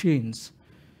machines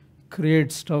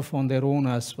create stuff on their own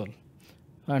as well.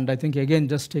 And I think, again,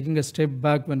 just taking a step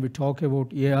back when we talk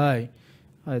about AI,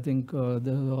 I think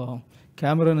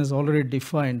Cameron has already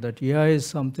defined that AI is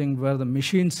something where the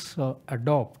machines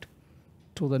adopt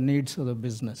to the needs of the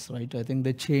business, right? I think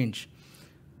they change.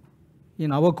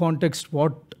 In our context,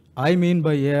 what I mean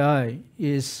by AI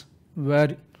is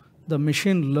where the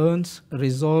machine learns,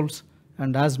 resolves,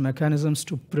 and has mechanisms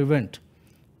to prevent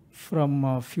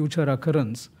from future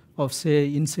occurrence of, say,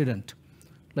 incident.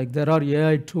 Like there are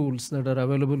AI tools that are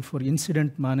available for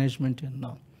incident management in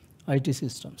IT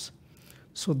systems.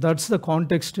 So that's the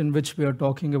context in which we are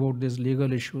talking about these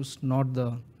legal issues, not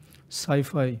the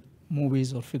sci-fi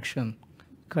movies or fiction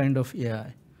kind of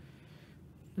AI,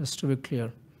 just to be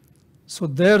clear. So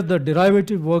there the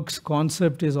derivative works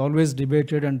concept is always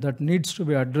debated, and that needs to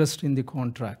be addressed in the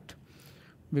contract,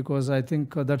 because I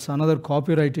think that's another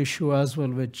copyright issue as well,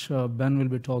 which Ben will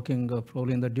be talking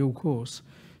probably in the due course.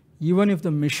 Even if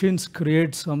the machines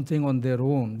create something on their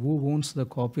own, who owns the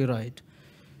copyright?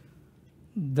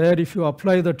 There, if you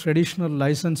apply the traditional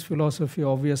license philosophy,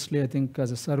 obviously, I think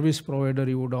as a service provider,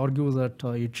 you would argue that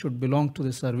it should belong to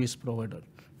the service provider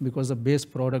because the base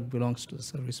product belongs to the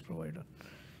service provider.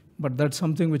 But that's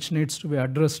something which needs to be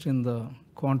addressed in the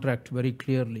contract very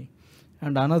clearly.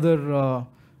 And another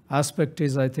aspect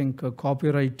is, I think,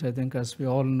 copyright, I think, as we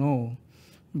all know,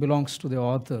 belongs to the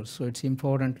author. So it's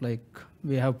important, like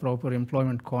we have proper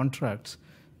employment contracts.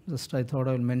 Just I thought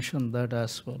I will mention that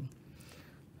as well.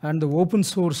 And the open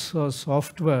source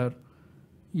software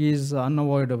is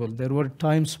unavoidable. There were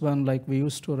times when, like we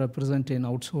used to represent in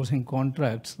outsourcing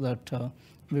contracts, that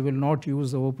we will not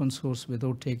use the open source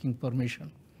without taking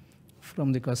permission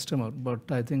from the customer.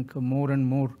 But I think more and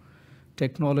more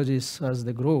technologies as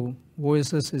they grow,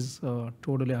 OSS is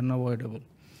totally unavoidable.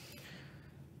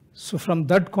 So from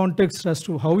that context as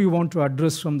to how you want to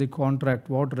address from the contract,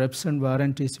 what reps and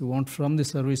warranties you want from the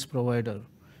service provider,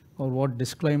 or what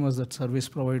disclaimers that service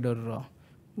provider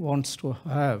wants to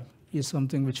have is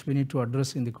something which we need to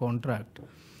address in the contract.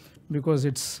 Because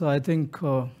it's, I think,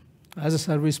 as a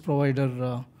service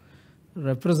provider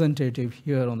representative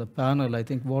here on the panel, I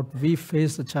think what we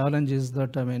face the challenge is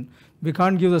that, I mean, we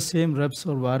can't give the same reps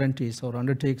or warranties or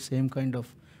undertake same kind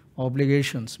of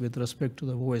obligations with respect to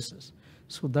the OSs.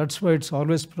 So that's why it's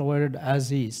always provided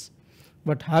as is.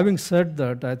 But having said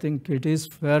that, I think it is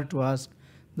fair to ask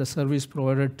the service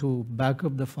provider to back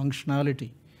up the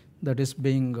functionality that is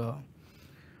being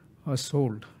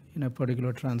sold in a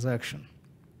particular transaction.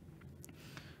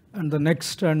 And the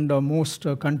next and most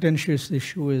contentious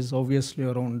issue is obviously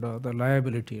around the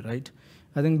liability, right?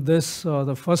 I think this,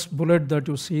 the first bullet that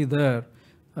you see there,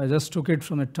 I just took it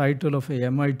from the title of a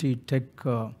MIT Tech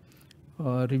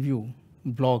review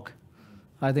blog.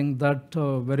 I think that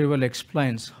very well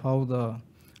explains how the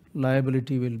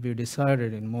liability will be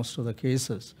decided in most of the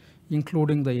cases,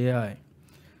 including the AI.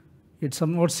 It's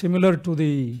somewhat similar to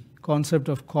the concept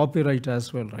of copyright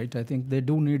as well, right? I think they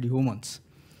do need humans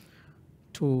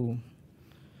to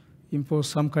impose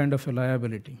some kind of a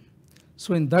liability.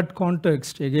 So in that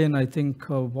context, again, I think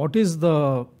what is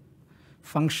the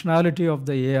functionality of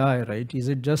the AI, right? Is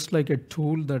it just like a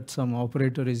tool that some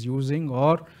operator is using,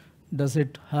 or does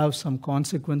it have some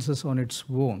consequences on its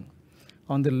own?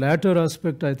 On the latter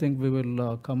aspect, I think we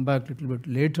will come back a little bit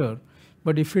later.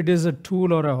 But if it is a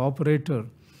tool or an operator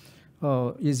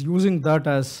is using that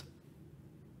as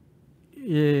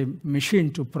a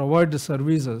machine to provide the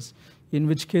services, in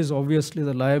which case obviously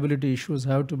the liability issues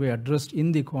have to be addressed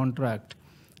in the contract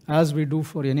as we do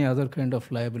for any other kind of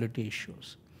liability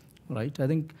issues, right? I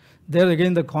think there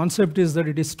again the concept is that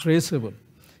it is traceable.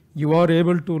 You are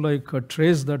able to like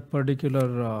trace that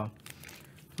particular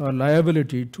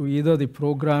liability to either the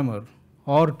programmer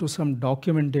or to some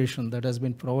documentation that has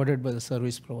been provided by the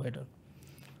service provider,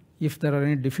 if there are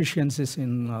any deficiencies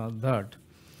in that,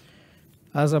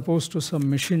 as opposed to some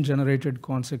machine-generated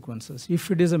consequences.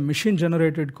 If it is a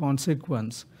machine-generated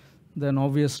consequence, then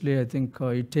obviously I think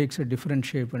it takes a different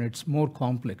shape and it's more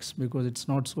complex because it's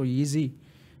not so easy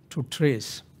to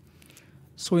trace.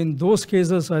 So in those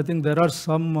cases, I think there are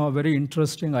some very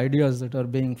interesting ideas that are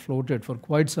being floated for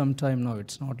quite some time now.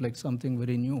 It's not like something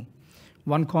very new.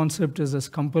 One concept is this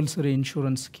compulsory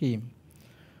insurance scheme.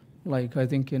 Like I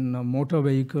think in motor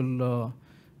vehicle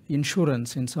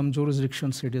insurance, in some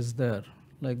jurisdictions it is there.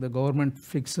 Like the government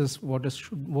fixes what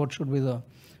should be the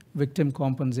victim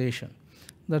compensation.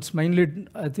 That's mainly,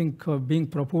 I think, being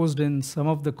proposed in some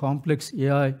of the complex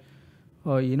AI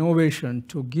innovation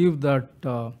to give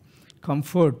that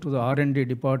comfort to the R&D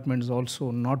departments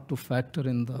also not to factor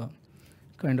in the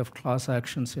kind of class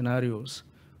action scenarios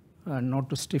and not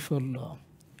to stifle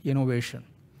innovation.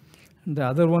 And the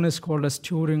other one is called as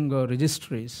Turing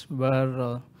registries,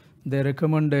 where they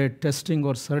recommend a testing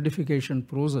or certification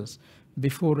process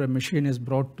before a machine is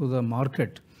brought to the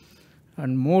market.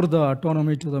 And more the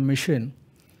autonomy to the machine,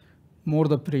 more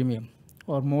the premium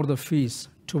or more the fees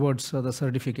towards the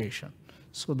certification.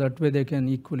 So that way they can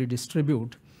equally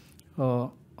distribute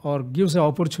or gives an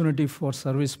opportunity for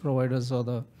service providers or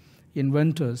the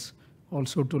inventors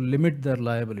also to limit their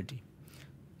liability.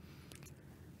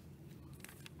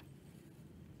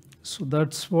 So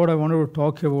that's what I wanted to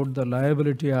talk about, the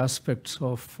liability aspects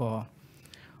of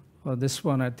this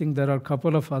one. I think there are a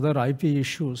couple of other IP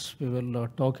issues. We will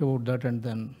talk about that and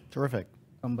then Terrific.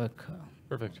 come back.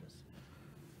 Perfect.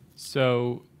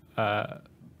 So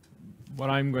what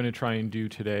I'm going to try and do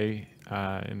today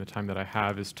in the time that I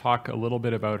have is talk a little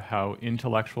bit about how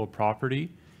intellectual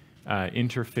property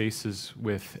interfaces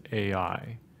with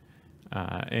AI.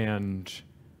 And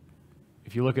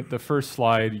if you look at the first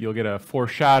slide, you'll get a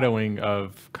foreshadowing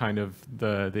of kind of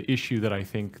the issue that I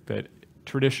think that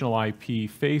traditional IP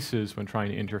faces when trying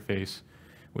to interface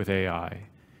with AI.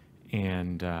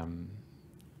 And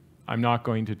I'm not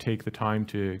going to take the time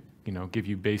to give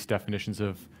you base definitions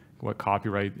of what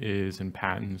copyright is and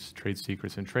patents, trade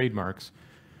secrets, and trademarks.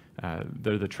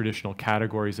 They're the traditional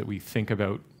categories that we think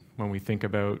about when we think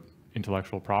about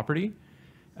intellectual property.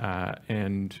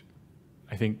 And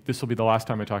I think this will be the last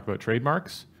time I talk about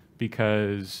trademarks,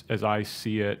 because as I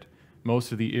see it,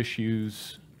 most of the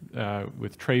issues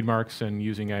with trademarks and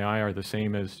using AI are the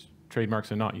same as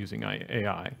trademarks and not using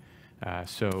AI.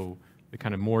 So the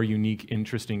kind of more unique,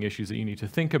 interesting issues that you need to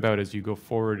think about as you go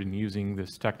forward in using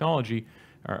this technology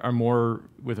are more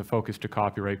with a focus to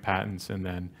copyright, patents, and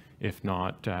then, if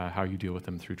not, how you deal with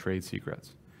them through trade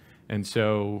secrets. And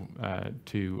so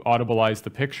to audibilize the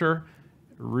picture,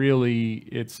 really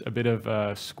it's a bit of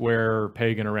a square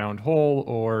peg in a round hole,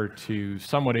 or to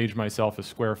somewhat age myself, a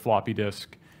square floppy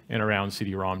disk in a round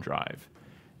CD-ROM drive.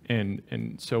 And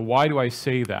so why do I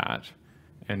say that?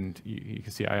 and you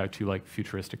can see I have 2 like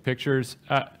futuristic pictures.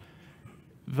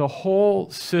 The whole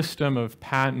system of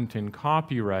patent and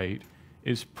copyright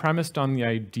is premised on the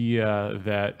idea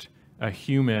that a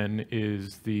human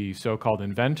is the so-called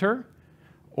inventor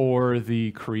or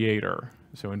the creator.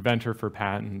 So inventor for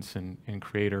patents and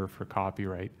creator for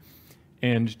copyright.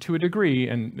 And to a degree,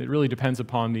 and it really depends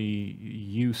upon the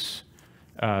use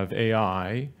of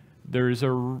AI, there's a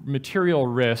material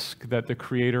risk that the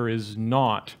creator is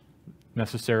not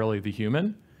necessarily the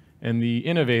human, and the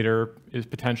innovator is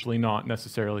potentially not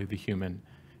necessarily the human.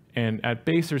 And at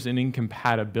base, there's an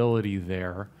incompatibility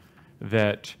there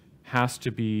that has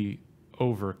to be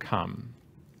overcome.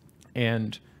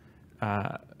 And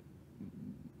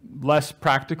less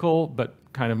practical, but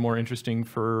kind of more interesting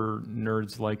for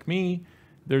nerds like me,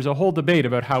 there's a whole debate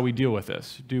about how we deal with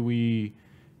this. Do we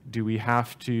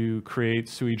have to create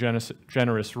sui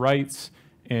generis rights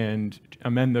and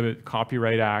amend the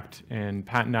Copyright Act and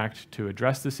Patent Act to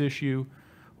address this issue?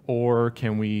 Or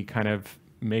can we kind of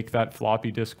make that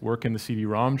floppy disk work in the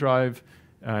CD-ROM drive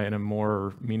in a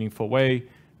more meaningful way?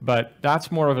 But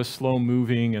that's more of a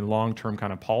slow-moving and long-term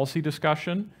kind of policy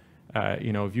discussion.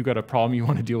 You know, if you've got a problem you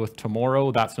want to deal with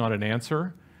tomorrow, that's not an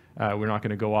answer. We're not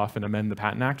going to go off and amend the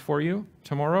Patent Act for you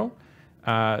tomorrow.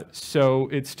 So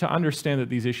it's to understand that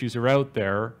these issues are out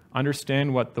there,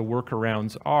 understand what the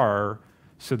workarounds are,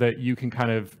 so that you can kind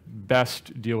of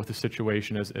best deal with the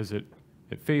situation as it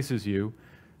faces you.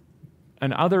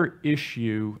 Another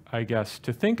issue, I guess,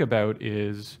 to think about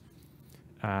is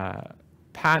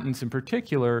patents in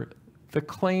particular. The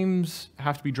claims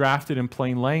have to be drafted in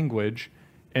plain language,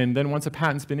 and then once a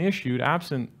patent's been issued,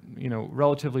 absent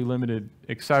relatively limited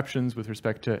exceptions with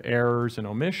respect to errors and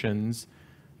omissions,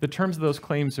 the terms of those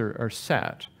claims are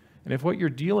set. And if what you're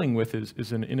dealing with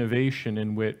is an innovation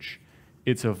in which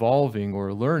it's evolving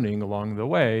or learning along the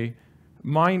way,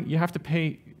 you have to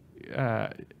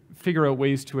figure out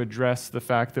ways to address the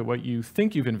fact that what you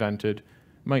think you've invented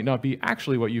might not be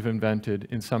actually what you've invented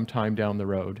in some time down the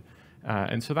road.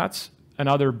 And so that's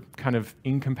another kind of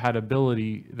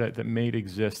incompatibility that may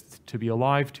exist to be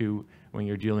alive to when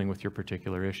you're dealing with your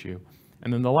particular issue.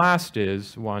 And then the last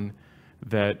is one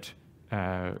that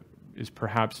is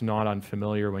perhaps not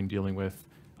unfamiliar when dealing with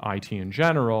IT in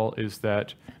general, is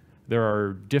that there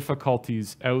are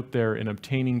difficulties out there in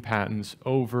obtaining patents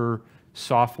over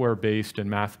software-based and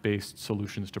math-based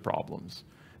solutions to problems,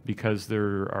 because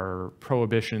there are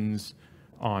prohibitions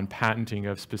on patenting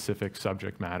of specific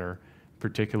subject matter,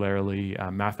 particularly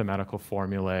mathematical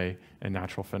formulae and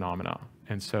natural phenomena.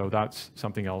 And so that's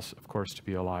something else, of course, to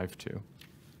be alive to.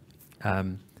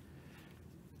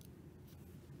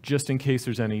 Just in case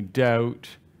there's any doubt,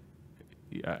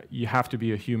 you have to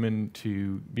be a human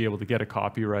to be able to get a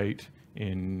copyright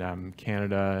in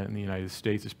Canada and the United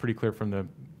States. It's pretty clear from the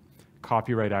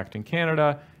Copyright Act in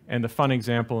Canada. And the fun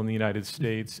example in the United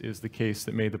States is the case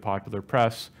that made the popular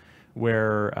press,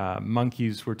 where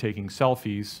monkeys were taking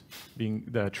selfies,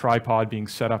 the tripod being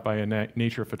set up by a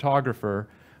nature photographer,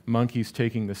 monkeys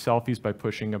taking the selfies by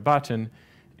pushing a button,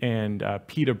 and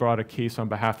PETA brought a case on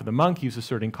behalf of the monkeys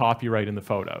asserting copyright in the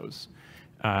photos.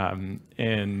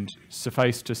 And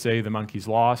suffice to say, the monkeys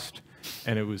lost,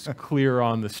 and it was clear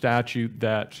on the statute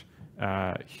that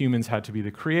humans had to be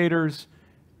the creators.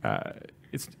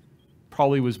 It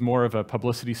probably was more of a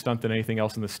publicity stunt than anything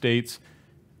else in the States.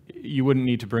 You wouldn't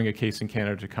need to bring a case in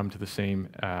Canada to come to the same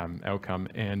outcome.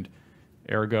 And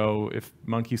ergo, if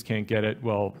monkeys can't get it,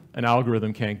 well, an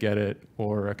algorithm can't get it,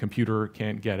 or a computer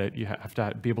can't get it. You have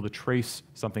to be able to trace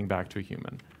something back to a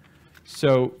human.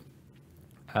 So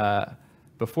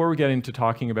before we get into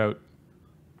talking about,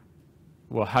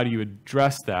 well, how do you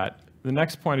address that, the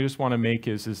next point I just want to make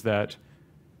is that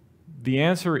the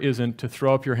answer isn't to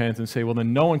throw up your hands and say, well,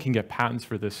 then no one can get patents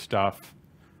for this stuff.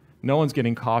 No one's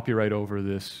getting copyright over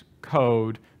this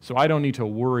code, so I don't need to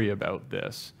worry about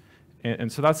this.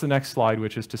 And so that's the next slide,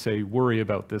 which is to say, worry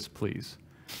about this, please.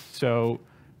 So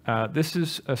this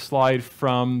is a slide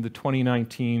from the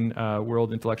 2019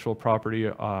 World Intellectual Property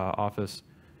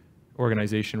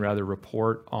Organization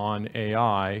report on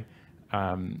AI.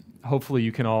 Hopefully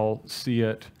you can all see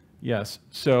it. Yes.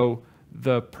 So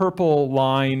the purple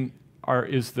line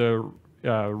is the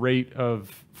rate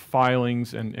of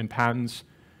filings and patents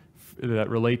that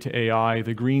relate to AI.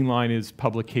 The green line is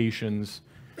publications.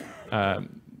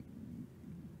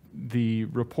 The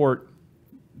report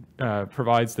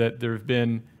provides that there have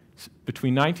been,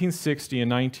 between 1960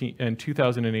 and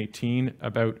 2018,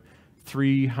 about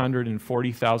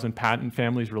 340,000 patent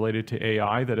families related to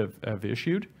AI that have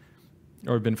issued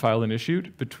or have been filed and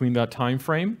issued between that time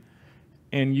frame.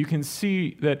 And you can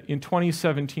see that in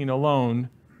 2017 alone,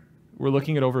 we're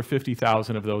looking at over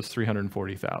 50,000 of those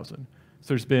 340,000. So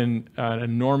there's been an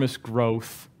enormous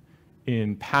growth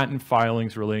in patent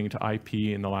filings relating to IP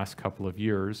in the last couple of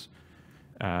years.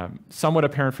 Somewhat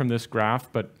apparent from this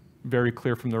graph, but very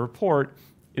clear from the report,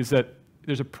 is that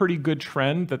there's a pretty good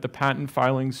trend that the patent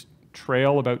filings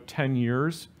trail about 10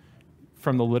 years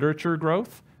from the literature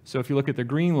growth. So if you look at the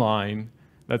green line,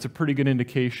 that's a pretty good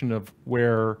indication of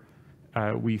where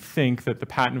we think that the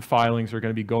patent filings are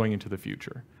going to be going into the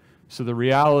future. So the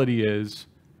reality is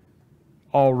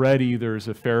already there's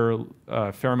a fair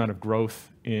amount of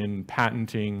growth in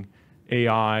patenting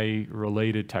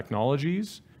AI-related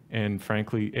technologies and,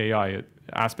 frankly,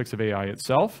 aspects of AI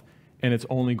itself, and it's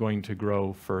only going to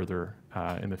grow further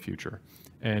in the future.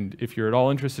 And if you're at all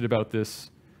interested about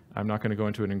this, I'm not going to go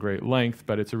into it in great length,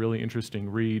 but it's a really interesting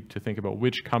read to think about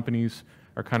which companies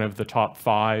are kind of the top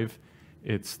 5.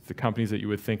 It's the companies that you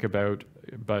would think about,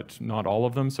 but not all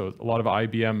of them. So a lot of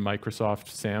IBM, Microsoft,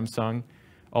 Samsung.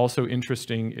 Also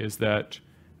interesting is that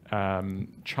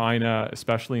China,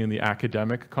 especially in the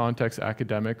academic context,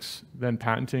 academics then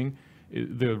patenting,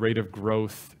 the rate of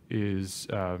growth is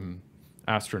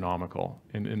astronomical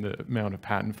in the amount of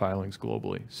patent filings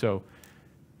globally. So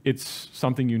it's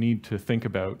something you need to think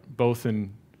about, both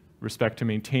in respect to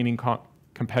maintaining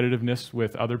competitiveness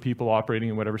with other people operating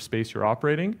in whatever space you're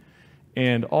operating,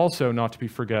 and also not to be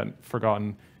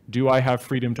forgotten, do I have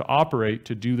freedom to operate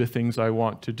to do the things I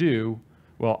want to do?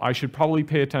 Well, I should probably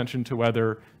pay attention to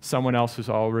whether someone else has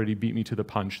already beat me to the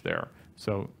punch there.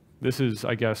 So this is,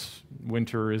 I guess,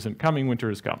 winter isn't coming, winter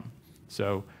has come.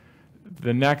 So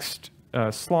the next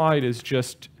slide is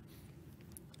just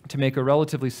to make a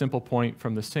relatively simple point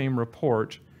from the same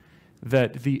report,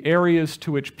 that the areas to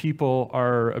which people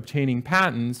are obtaining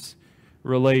patents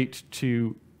relate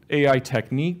to AI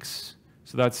techniques.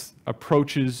 So that's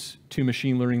approaches to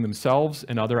machine learning themselves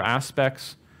and other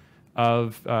aspects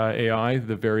of AI,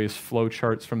 the various flow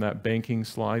charts from that banking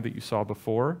slide that you saw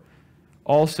before.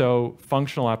 Also,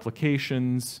 functional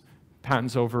applications,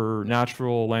 patents over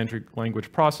natural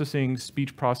language processing,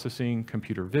 speech processing,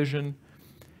 computer vision,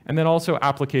 and then also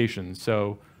applications.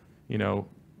 So,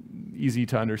 easy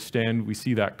to understand, we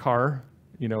see that car,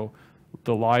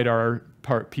 the LiDAR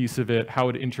piece of it, how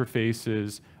it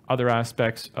interfaces, other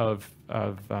aspects of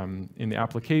in the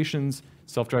applications,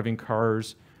 self-driving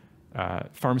cars,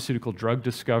 pharmaceutical drug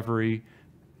discovery,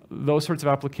 those sorts of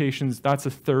applications. That's a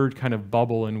third kind of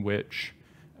bubble in which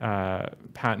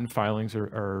patent filings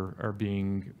are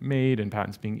being made and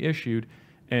patents being issued.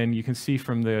 And you can see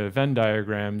from the Venn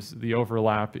diagrams, the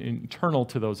overlap internal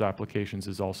to those applications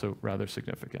is also rather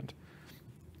significant.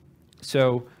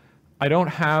 So I don't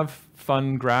have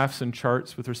fun graphs and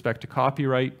charts with respect to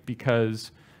copyright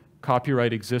because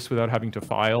copyright exists without having to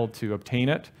file to obtain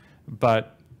it,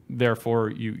 but therefore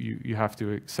you have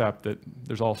to accept that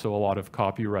there's also a lot of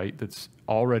copyright that's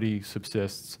already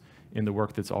subsists in the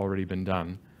work that's already been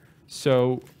done.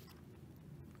 So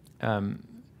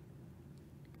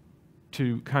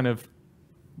to kind of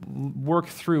work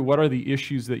through what are the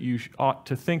issues that you ought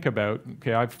to think about.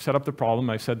 Okay, I've set up the problem.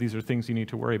 I've said these are things you need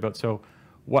to worry about. So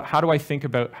how do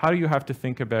you have to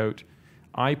think about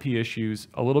IP issues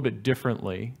a little bit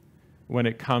differently when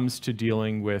it comes to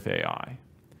dealing with AI?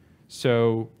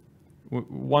 So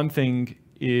one thing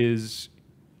is,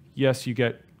 yes, you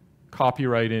get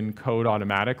copyright in code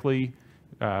automatically.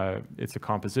 It's a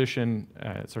composition,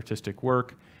 it's artistic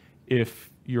work. If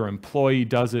your employee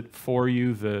does it for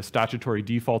you, the statutory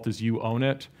default is you own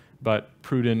it, but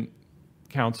prudent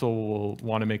counsel will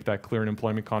want to make that clear in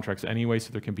employment contracts anyway,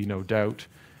 so there can be no doubt.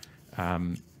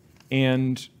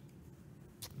 And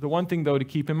the one thing, though, to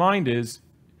keep in mind is,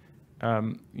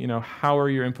 how are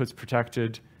your inputs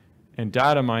protected? And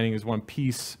data mining is one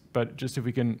piece, but just if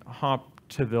we can hop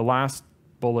to the last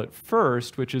bullet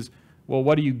first, which is, well,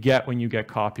 what do you get when you get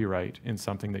copyright in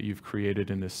something that you've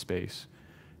created in this space?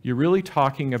 You're really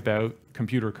talking about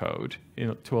computer code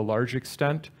to a large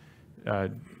extent.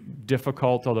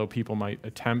 Difficult, although people might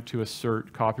attempt to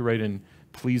assert copyright in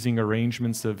pleasing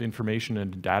arrangements of information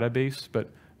in a database, but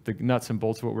the nuts and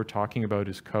bolts of what we're talking about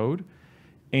is code.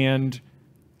 And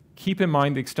keep in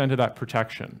mind the extent of that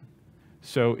protection.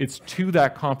 So it's to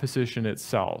that composition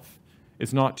itself.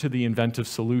 It's not to the inventive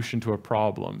solution to a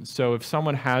problem. So if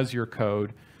someone has your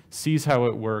code, sees how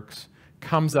it works,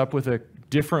 comes up with a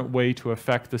different way to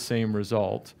affect the same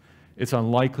result, it's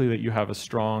unlikely that you have a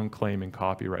strong claim in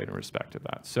copyright in respect to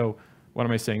that. So what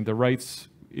am I saying? The rights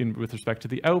with respect to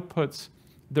the outputs,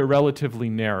 they're relatively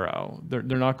narrow. They're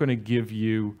not going to give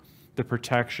you the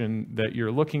protection that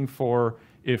you're looking for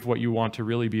if what you want to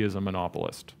really be is a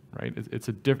monopolist, right?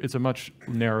 It's a much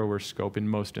narrower scope in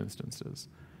most instances.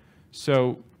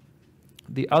 So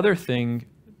The other thing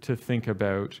to think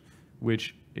about,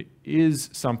 which is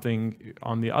something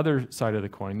on the other side of the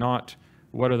coin, not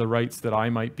what are the rights that I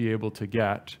might be able to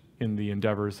get in the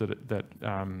endeavors that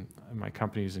my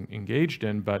company is engaged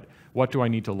in, but what do I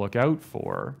need to look out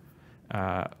for?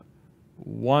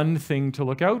 One thing to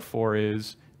look out for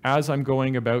is, as I'm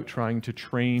going about trying to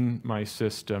train my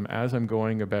system, as I'm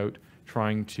going about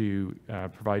trying to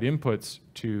provide inputs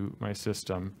to my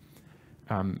system,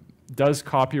 does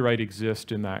copyright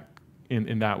exist in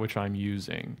that which I'm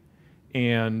using?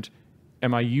 And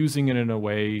am I using it in a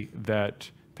way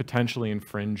that potentially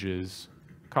infringes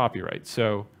copyright?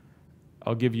 So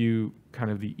I'll give you kind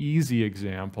of the easy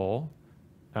example,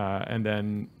 and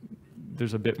then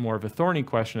there's a bit more of a thorny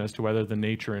question as to whether the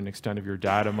nature and extent of your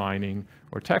data mining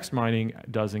or text mining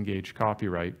does engage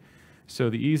copyright. So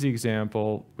the easy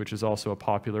example, which is also a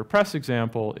popular press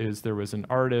example, is there was an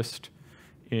artist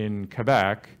in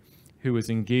Quebec who was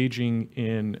engaging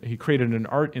in, he created an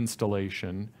art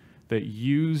installation that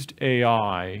used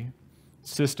AI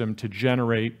system to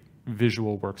generate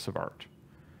visual works of art.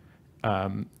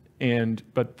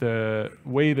 But the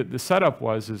way that the setup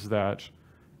was is that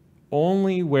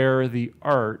only where the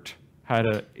art had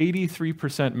a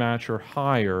 83% match or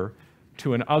higher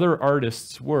to an other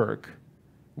artist's work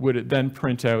would it then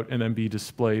print out and then be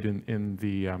displayed in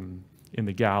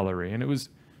the gallery. And it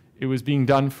was being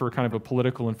done for kind of a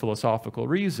political and philosophical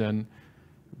reason,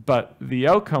 but the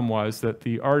outcome was that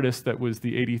the artist that was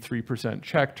the 83%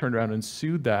 check turned around and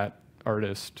sued that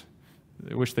artist.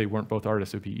 I wish they weren't both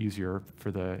artists, it would be easier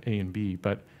for the A and B,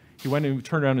 but he went and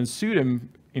turned around and sued him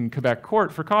in Quebec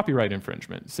court for copyright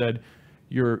infringement. Said,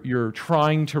 you're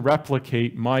trying to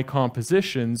replicate my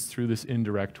compositions through this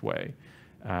indirect way.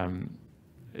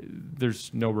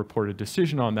 There's no reported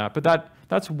decision on that, but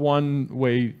that's one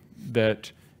way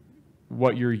that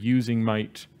what you're using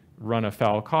might run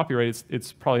afoul of copyright.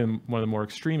 It's probably one of the more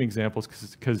extreme examples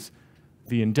because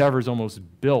the endeavor is almost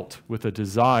built with a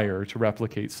desire to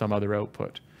replicate some other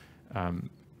output.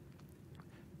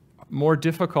 More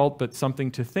difficult, but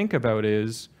something to think about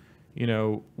is, you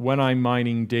know, when I'm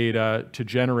mining data to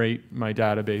generate my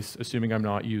database, assuming I'm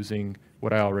not using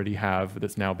what I already have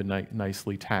that's now been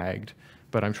nicely tagged,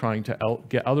 but I'm trying to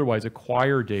otherwise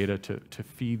acquire data to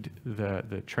feed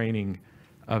the training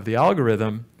of the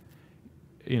algorithm,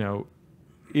 you know,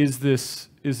 is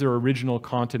there original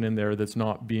content in there that's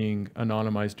not being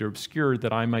anonymized or obscured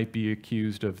that I might be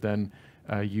accused of then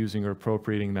using or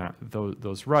appropriating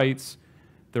those rights?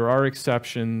 There are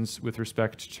exceptions with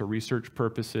respect to research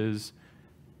purposes.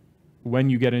 When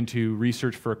you get into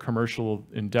research for a commercial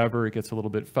endeavor, it gets a little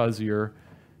bit fuzzier.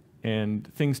 And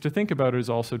things to think about is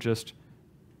also just,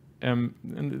 and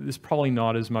this is probably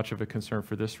not as much of a concern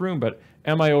for this room, but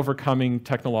am I overcoming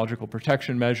technological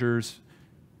protection measures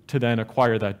to then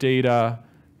acquire that data?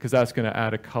 Because that's going to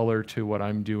add a color to what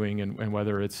I'm doing, and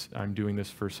whether I'm doing this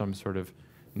for some sort of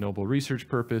noble research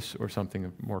purpose or something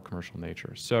of more commercial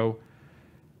nature. So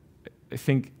I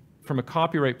think from a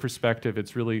copyright perspective,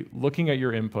 it's really looking at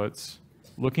your inputs,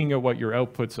 looking at what your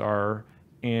outputs are,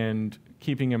 and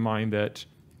keeping in mind that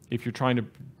if you're trying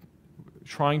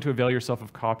to avail yourself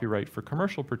of copyright for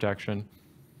commercial protection,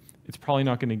 it's probably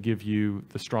not going to give you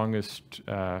the strongest,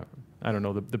 I don't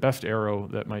know, the best arrow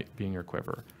that might be in your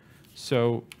quiver.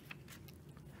 So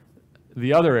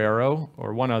the other arrow,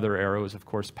 or one other arrow, is of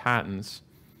course patents.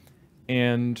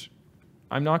 And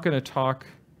I'm not going to talk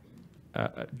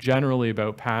generally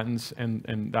about patents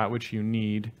and that which you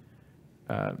need.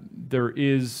 There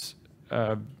is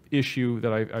an issue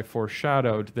that I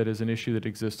foreshadowed that is an issue that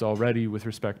exists already with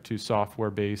respect to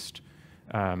software-based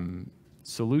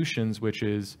solutions, which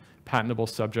is patentable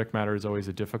subject matter is always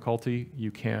a difficulty.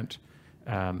 You can't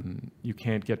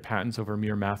get patents over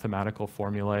mere mathematical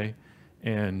formulae.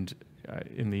 And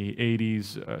in the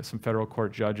 80s, some federal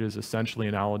court judges essentially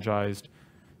analogized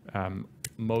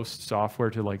most software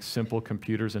to like simple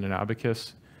computers in an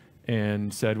abacus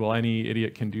and said, well, any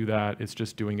idiot can do that. It's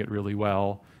just doing it really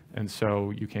well. And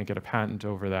so you can't get a patent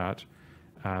over that.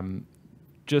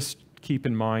 Just keep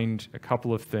in mind a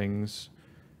couple of things.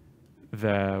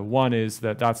 The one is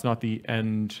that that's not the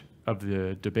end of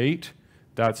the debate.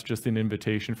 That's just an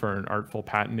invitation for an artful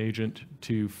patent agent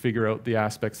to figure out the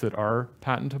aspects that are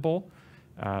patentable.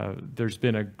 There's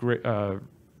been a great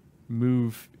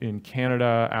move in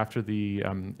Canada after the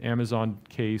Amazon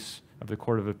case of the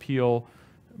Court of Appeal,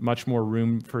 much more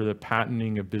room for the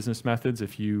patenting of business methods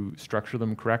if you structure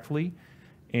them correctly.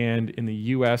 And in the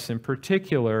US in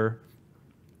particular,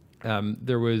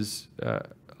 there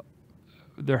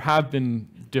have been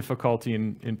difficulty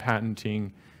in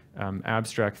patenting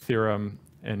abstract theorem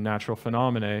and natural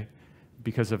phenomena,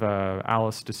 because of a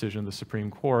Alice decision of the Supreme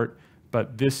Court.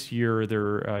 But this year,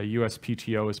 their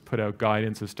USPTO has put out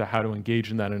guidance as to how to engage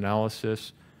in that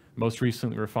analysis, most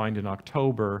recently refined in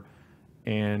October,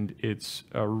 and it's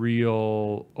a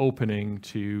real opening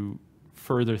to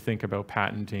further think about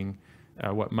patenting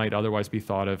what might otherwise be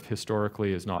thought of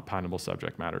historically as not patentable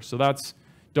subject matter. So that's,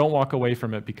 don't walk away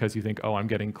from it because you think, oh, I'm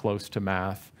getting close to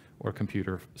math or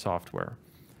computer software.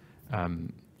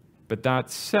 But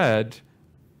that said,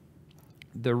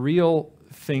 the real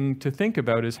thing to think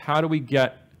about is how do we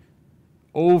get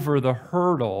over the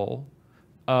hurdle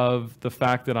of the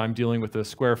fact that I'm dealing with a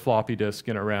square floppy disk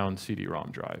in a round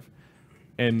CD-ROM drive.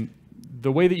 And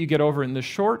the way that you get over it in the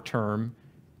short term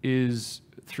is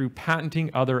through patenting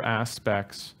other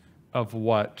aspects of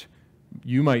what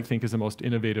you might think is the most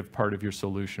innovative part of your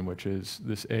solution, which is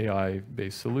this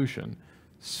AI-based solution.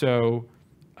 So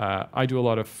I do a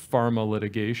lot of pharma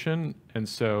litigation, and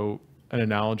so an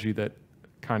analogy that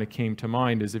kind of came to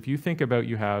mind is if you think about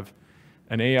you have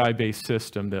an AI-based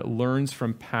system that learns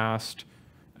from past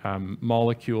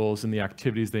molecules and the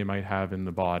activities they might have in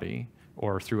the body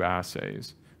or through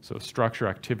assays, so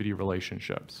structure-activity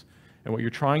relationships. And what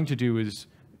you're trying to do is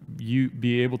you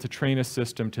be able to train a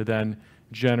system to then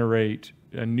generate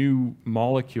new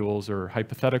molecules or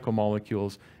hypothetical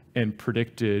molecules and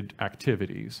predicted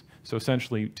activities. So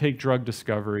essentially take drug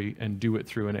discovery and do it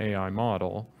through an AI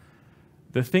model.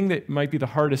 The thing that might be the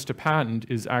hardest to patent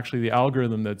is actually the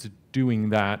algorithm that's doing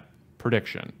that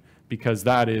prediction, because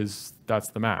that's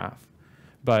the math.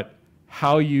 But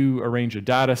how you arrange a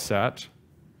data set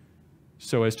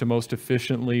so as to most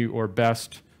efficiently or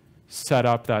best set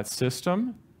up that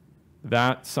system,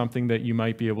 that's something that you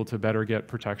might be able to better get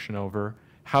protection over.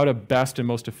 How to best and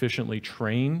most efficiently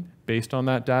train based on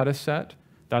that data set,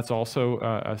 that's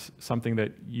also something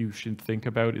that you should think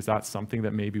about. Is that something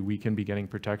that maybe we can be getting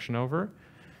protection over?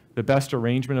 The best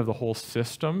arrangement of the whole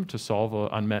system to solve an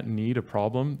unmet need, a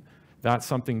problem, that's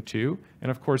something too. And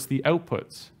of course, the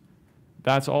outputs.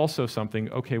 That's also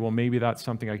something, okay, well, maybe that's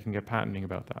something I can get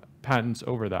patents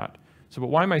over that. So, but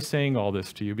why am I saying all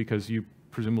this to you? Because you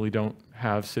presumably don't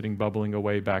have sitting bubbling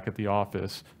away back at the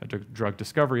office at a drug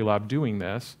discovery lab doing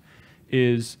this,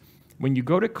 is when you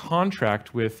go to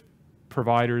contract with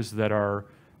providers that are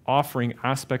offering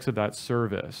aspects of that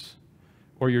service,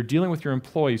 or you're dealing with your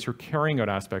employees who are carrying out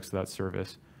aspects of that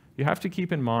service, you have to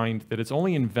keep in mind that it's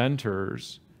only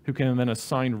inventors who can then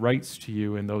assign rights to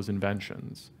you in those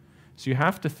inventions. So you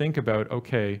have to think about,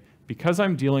 okay, because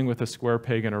I'm dealing with a square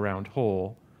peg in a round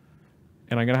hole,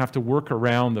 and I'm going to have to work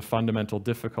around the fundamental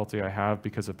difficulty I have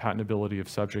because of patentability of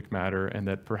subject matter, and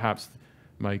that perhaps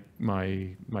my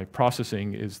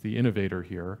processing is the innovator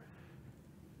here.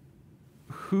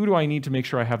 Who do I need to make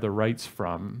sure I have the rights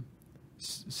from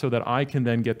so that I can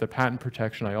then get the patent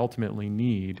protection I ultimately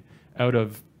need out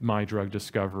of my drug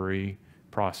discovery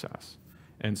process?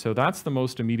 And so that's the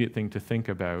most immediate thing to think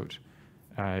about,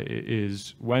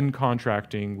 is when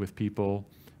contracting with people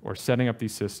or setting up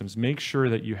these systems, make sure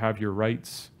that you have your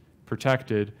rights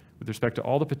protected with respect to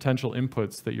all the potential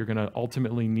inputs that you're going to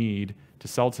ultimately need to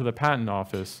sell to the patent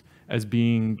office as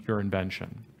being your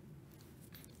invention.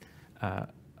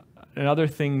 Another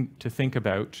thing to think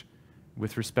about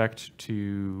with respect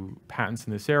to patents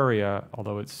in this area,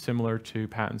 although it's similar to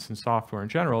patents in software in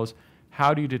general, is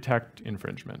how do you detect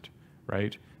infringement,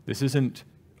 right? This isn't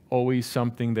always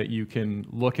something that you can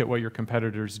look at what your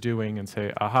competitor's doing and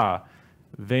say, aha,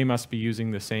 they must be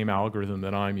using the same algorithm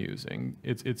that I'm using.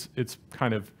 It's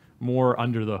kind of more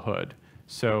under the hood.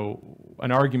 So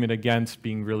an argument against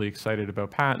being really excited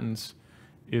about patents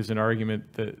is an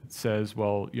argument that says,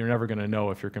 well, you're never going to know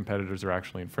if your competitors are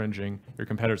actually infringing. Your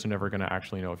competitors are never going to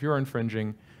actually know if you're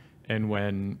infringing. And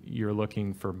when you're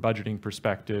looking for budgeting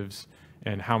perspectives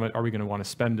and how much are we going to want to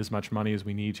spend as much money as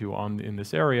we need to in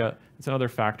this area, it's another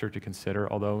factor to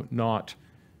consider, although not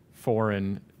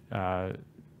foreign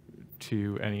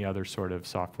to any other sort of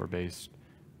software-based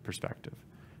perspective.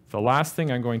 The last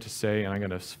thing I'm going to say, and I'm going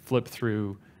to flip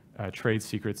through trade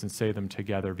secrets and say them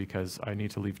together because I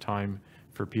need to leave time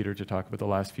for Peter to talk about the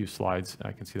last few slides.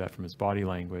 I can see that from his body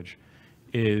language,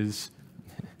 is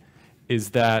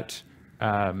that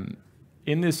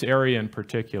in this area in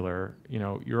particular,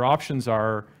 your options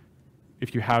are,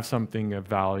 if you have something of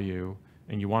value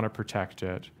and you want to protect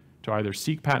it, to either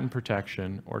seek patent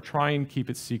protection or try and keep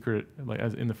it secret, like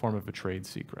as in the form of a trade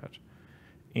secret.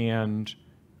 And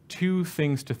two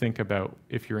things to think about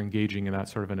if you're engaging in that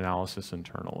sort of analysis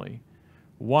internally.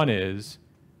 One is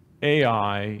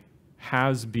AI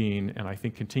has been, and I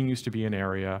think continues to be, an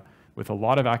area with a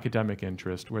lot of academic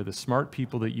interest where the smart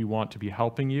people that you want to be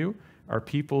helping you are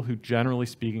people who, generally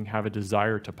speaking, have a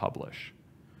desire to publish.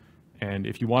 And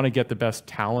if you want to get the best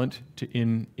talent to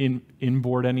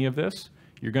inboard any of this,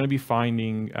 you're going to be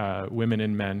finding women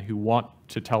and men who want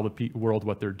to tell the world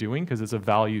what they're doing because it's a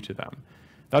value to them.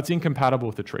 That's incompatible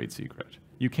with the trade secret.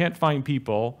 You can't find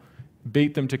people,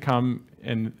 bait them to come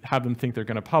and have them think they're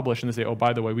going to publish, and they say, oh,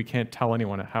 by the way, we can't tell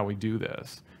anyone how we do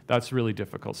this. That's really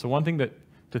difficult. So one thing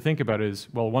to think about is,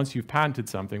 well, once you've patented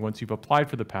something, once you've applied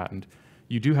for the patent,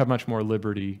 you do have much more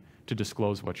liberty to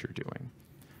disclose what you're doing.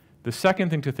 The second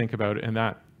thing to think about, and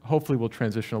that hopefully will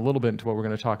transition a little bit into what we're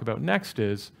going to talk about next,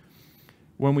 is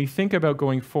when we think about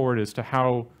going forward as to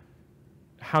how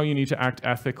you need to act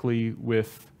ethically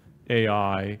with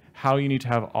AI, how you need to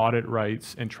have audit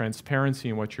rights and transparency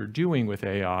in what you're doing with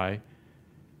AI,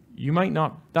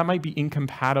 that might be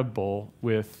incompatible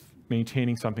with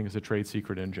maintaining something as a trade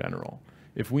secret in general.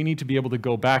 If we need to be able to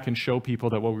go back and show people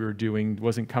that what we were doing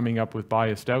wasn't coming up with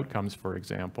biased outcomes, for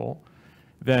example,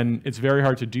 then it's very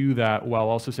hard to do that while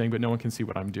also saying, but no one can see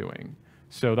what I'm doing.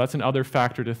 So that's another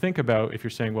factor to think about if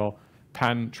you're saying, well,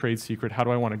 patent, trade secret, how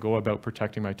do I want to go about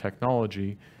protecting my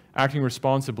technology? Acting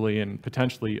responsibly and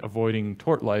potentially avoiding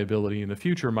tort liability in the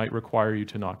future might require you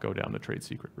to not go down the trade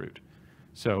secret route.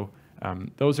 So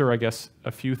those are, I guess,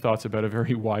 a few thoughts about a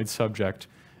very wide subject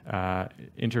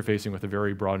interfacing with a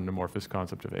very broad and amorphous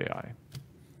concept of AI.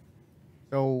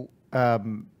 So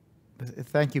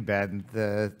thank you, Ben.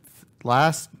 The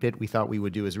last bit we thought we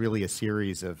would do is really a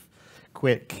series of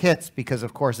quick hits because,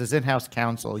 of course, as in-house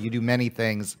counsel, you do many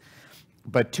things,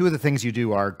 but two of the things you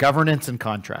do are governance and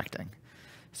contracting.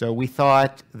 So we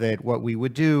thought that what we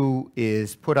would do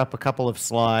is put up a couple of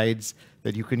slides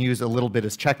that you can use a little bit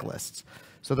as checklists.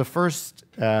 So the first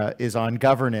is on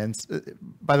governance.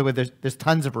 By the way, there's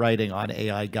tons of writing on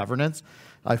AI governance.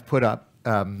 I've put up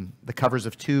the covers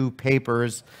of two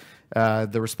papers.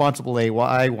 The Responsible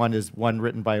AI one is one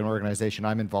written by an organization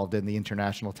I'm involved in, the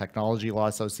International Technology Law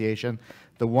Association.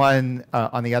 The one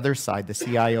on the other side, the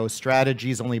CIO strategy,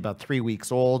 is only about 3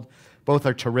 weeks old. Both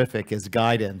are terrific as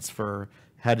guidance for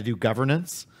how to do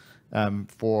governance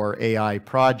for AI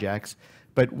projects.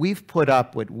 But we've put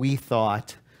up what we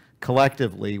thought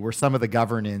collectively were some of the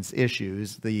governance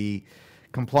issues. The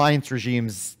compliance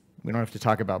regimes, we don't have to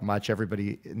talk about much.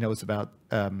 Everybody knows about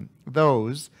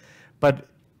those. But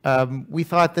we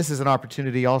thought this is an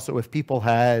opportunity also if people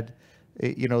had,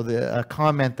 a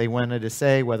comment they wanted to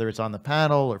say, whether it's on the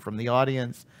panel or from the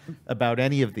audience about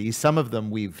any of these. Some of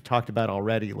them we've talked about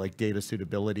already, like data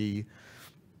suitability,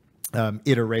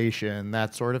 iteration,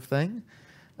 that sort of thing.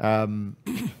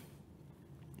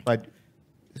 But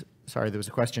sorry, there was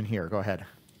a question here. Go ahead.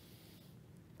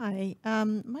 Hi.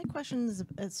 My question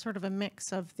is sort of a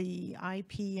mix of the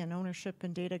IP and ownership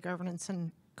and data governance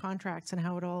and contracts and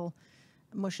how it all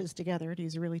mushes together, to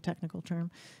use a really technical term.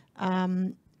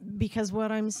 Because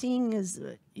what I'm seeing is,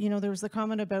 there was the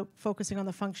comment about focusing on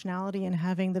the functionality and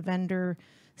having the vendor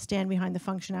stand behind the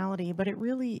functionality, but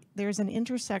there's an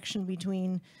intersection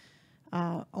between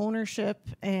ownership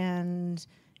and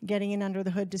getting in under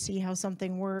the hood to see how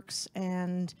something works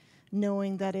and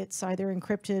knowing that it's either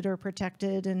encrypted or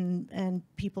protected and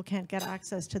people can't get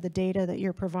access to the data that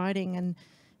you're providing. And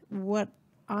what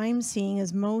I'm seeing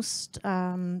is most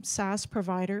SaaS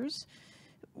providers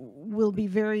will be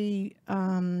very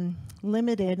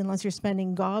limited unless you're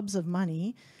spending gobs of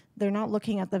money. They're not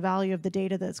looking at the value of the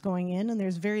data that's going in, and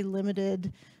there's very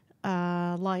limited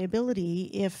liability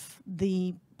if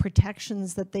the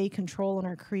protections that they control and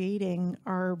are creating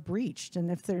are breached, and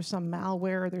if there's some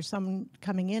malware or there's some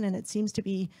coming in, and it seems to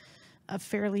be a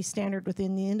fairly standard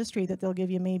within the industry that they'll give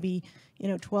you maybe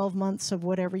 12 months of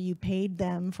whatever you paid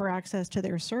them for access to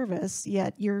their service,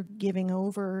 yet you're giving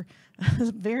over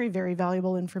very, very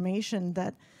valuable information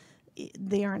that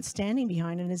they aren't standing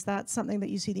behind. And is that something that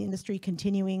you see the industry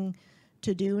continuing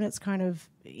to do, and it's kind of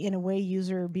in a way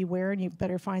user beware and you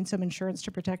better find some insurance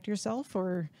to protect yourself?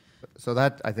 Or so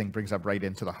that, I think, brings up right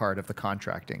into the heart of the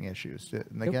contracting issues.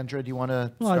 Nagendra, do you want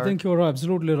to start? No, I think you're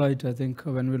absolutely right. I think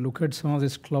when we look at some of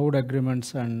these cloud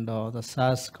agreements and the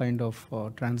SaaS kind of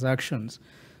transactions,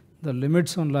 the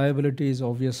limits on liability is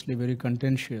obviously very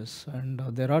contentious, and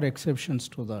there are exceptions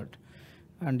to that.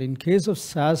 And in case of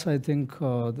SaaS, I think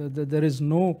there is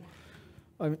no,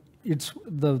 it's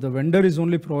the vendor is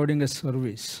only providing a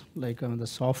service, like the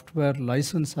software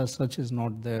license as such is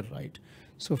not there, right?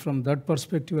 So from that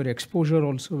perspective, your exposure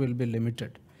also will be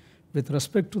limited. With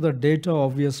respect to the data,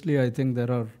 obviously, I think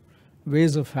there are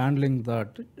ways of handling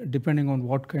that depending on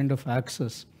what kind of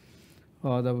access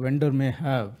the vendor may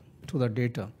have to the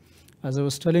data. As I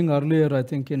was telling earlier, I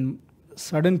think in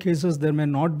certain cases, there may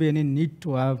not be any need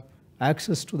to have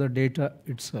access to the data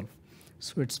itself.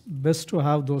 So it's best to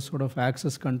have those sort of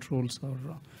access controls or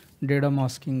data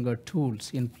masking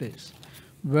tools in place.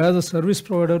 Where the service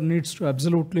provider needs to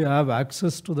absolutely have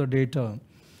access to the data,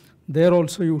 there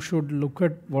also you should look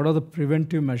at what are the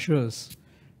preventive measures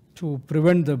to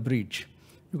prevent the breach.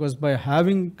 Because by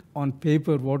having on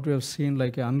paper what we have seen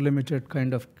like an unlimited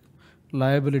kind of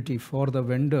liability for the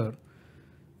vendor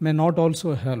may not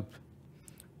also help.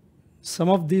 Some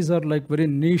of these are like very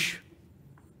niche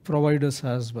providers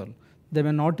as well. They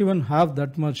may not even have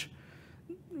that much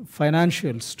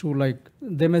financials to like,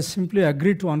 they may simply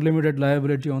agree to unlimited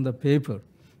liability on the paper,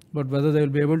 but whether they will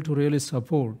be able to really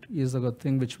support is the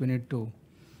thing which we need to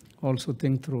also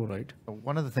think through, right?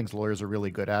 One of the things lawyers are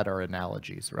really good at are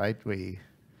analogies, right? When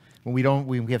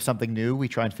we have something new, we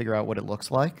try and figure out what it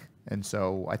looks like. And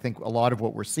so I think a lot of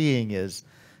what we're seeing is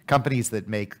companies that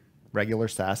make regular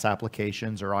SaaS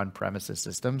applications or on-premises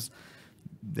systems,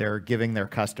 they're giving their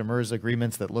customers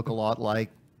agreements that look a lot like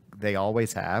they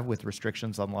always have with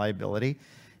restrictions on liability.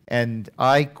 And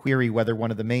I query whether one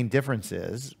of the main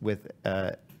differences with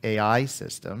AI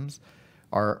systems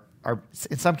are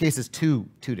in some cases two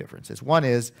differences. One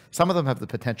is some of them have the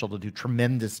potential to do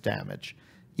tremendous damage,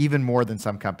 even more than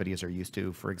some companies are used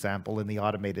to, for example, in the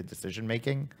automated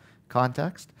decision-making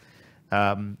context.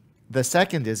 The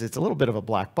second is it's a little bit of a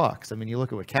black box. I mean, you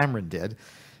look at what Cameron did,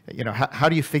 you know, how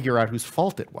do you figure out whose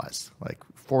fault it was? Like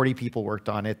 40 people worked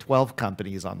on it, 12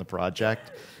 companies on the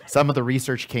project. Some of the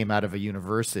research came out of a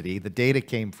university. The data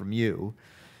came from you.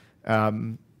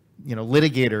 You know,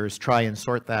 litigators try and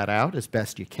sort that out as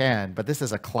best you can, but this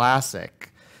is a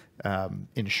classic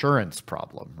insurance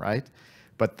problem, right?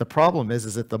 But the problem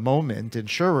is at the moment,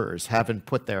 insurers haven't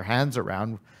put their hands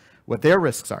around what their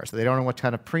risks are, so they don't know what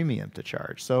kind of premium to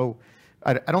charge. So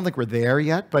I don't think we're there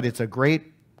yet, but it's a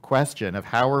great question of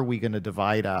how are we going to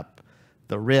divide up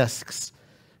the risks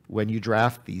when you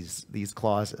draft these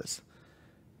clauses.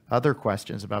 Other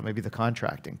questions about maybe the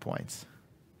contracting points?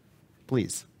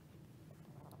 Please.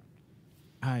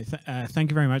 Hi,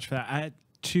 thank you very much for that. I had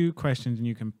two questions, and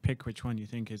you can pick which one you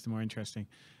think is the more interesting.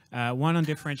 One on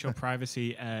differential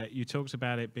privacy. You talked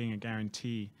about it being a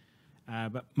guarantee,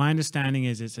 but my understanding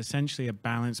is it's essentially a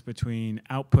balance between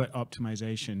output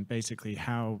optimization, basically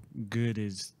how good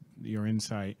is your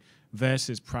insight,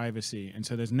 versus privacy. And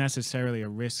so there's necessarily a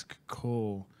risk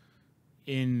call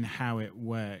in how it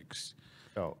works.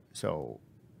 So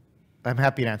I'm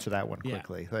happy to answer that one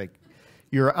quickly. Yeah. Like,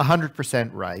 you're 100%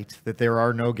 right that there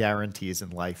are no guarantees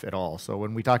in life at all. So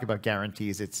when we talk about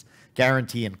guarantees, it's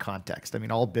guarantee in context. I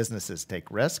mean, all businesses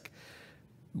take risk.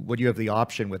 What you have the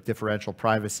option with differential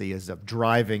privacy is of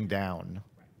driving down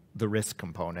the risk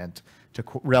component to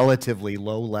relatively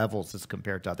low levels as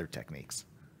compared to other techniques.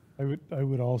 I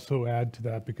would also add to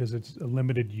that, because it's a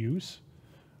limited use,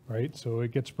 right? So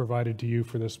it gets provided to you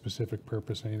for this specific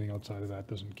purpose. Anything outside of that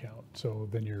doesn't count. So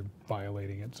then you're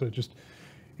violating it. So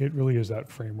it really is that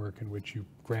framework in which you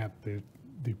grant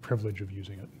the privilege of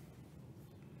using it.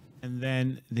 And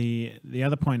then the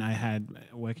other point I had,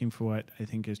 working for what I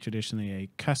think is traditionally a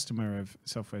customer of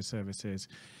software services,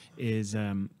 is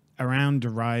around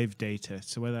derived data.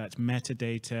 So whether that's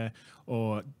metadata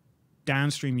or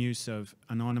downstream use of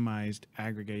anonymized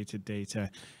aggregated data,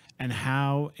 and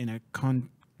how in a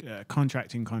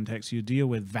contracting context you deal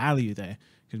with value there.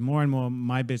 Because more and more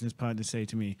my business partners say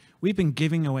to me, we've been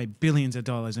giving away billions of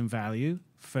dollars in value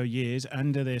for years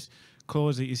under this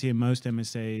clause that you see in most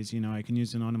MSAs, you know, I can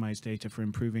use anonymized data for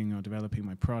improving or developing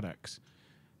my products.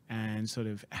 And sort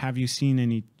of, are you seeing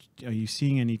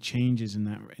any changes in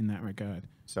that regard?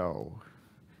 So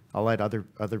I'll let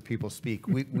other people speak.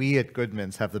 We at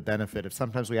Goodmans have the benefit of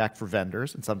sometimes we act for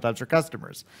vendors and sometimes for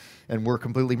customers, and we're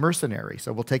completely mercenary,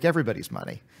 so we'll take everybody's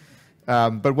money.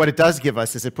 But what it does give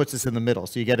us is it puts us in the middle,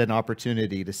 so you get an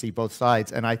opportunity to see both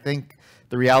sides. And I think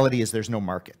the reality is there's no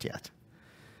market yet.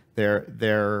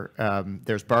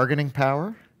 There's bargaining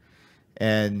power,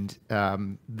 and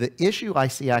the issue I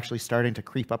see actually starting to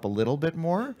creep up a little bit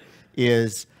more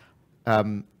is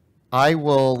I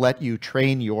will let you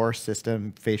train your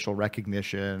system, facial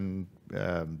recognition,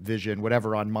 vision,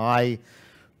 whatever, on my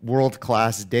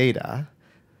world-class data.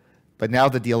 But now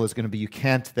the deal is going to be you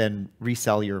can't then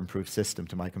resell your improved system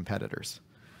to my competitors.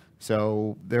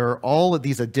 So there are all of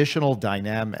these additional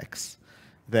dynamics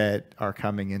that are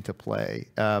coming into play.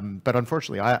 But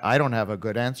unfortunately, I don't have a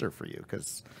good answer for you,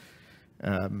 because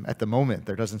at the moment,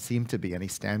 there doesn't seem to be any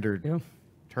standard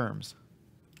terms.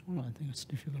 Well, I think it's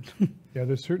difficult. Yeah,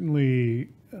 there's certainly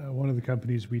one of the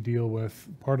companies we deal with,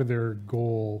 part of their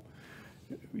goal,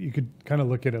 you could kind of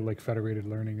look at it like federated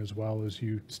learning as well, as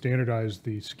you standardize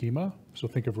the schema. So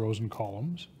think of rows and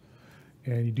columns.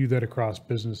 And you do that across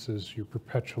businesses, you're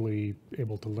perpetually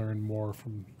able to learn more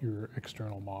from your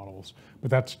external models. But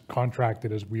that's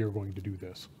contracted as we are going to do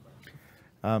this.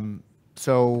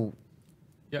 So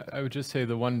Yeah, I would just say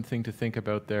the one thing to think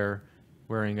about there,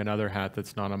 wearing another hat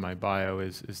that's not on my bio,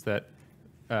 is that,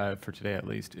 for today at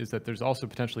least, is that there's also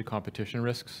potentially competition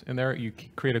risks in there. You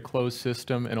create a closed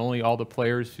system and only all the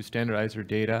players who standardize their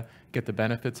data get the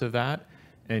benefits of that.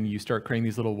 And you start creating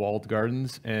these little walled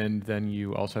gardens, and then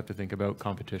you also have to think about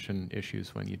competition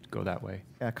issues when you go that way.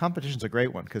 yeah, competition's a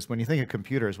great one, because when you think of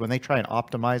computers, when they try and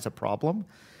optimize a problem,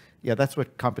 yeah, that's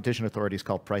what competition authorities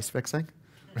call price fixing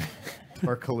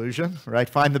or collusion, right?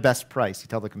 Find the best price. You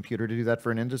tell the computer to do that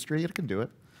for an industry, it can do it.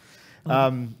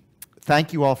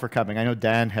 Thank you all for coming. I know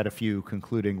Dan had a few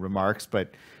concluding remarks,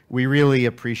 but we really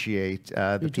appreciate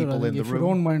the Peter, people in the if room. you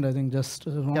don't mind, I think just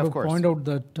want Yeah, of to course. point out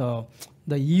that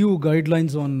the EU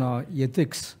guidelines on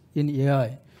ethics in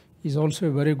AI is also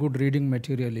a very good reading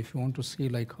material if you want to see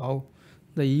like how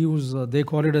the EU's, they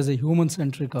call it as a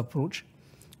human-centric approach,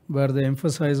 where they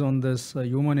emphasize on this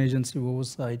human agency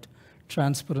oversight,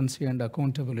 transparency, and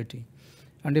accountability.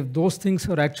 And if those things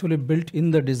are actually built in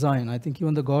the design, I think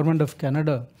even the government of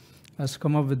Canada has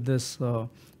come up with this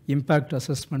impact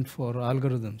assessment for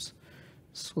algorithms.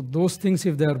 So those things,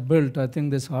 if they are built, I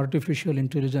think this artificial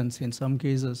intelligence in some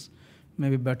cases may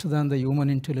be better than the human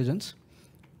intelligence,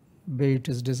 way it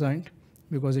is designed,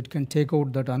 because it can take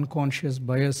out that unconscious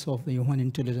bias of the human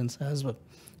intelligence as well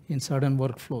in certain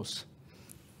workflows.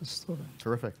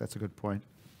 Terrific, that's a good point.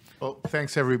 Well,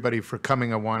 thanks everybody for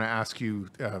coming. I want to ask you,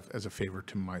 as a favor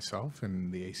to myself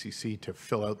and the ACC, to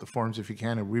fill out the forms if you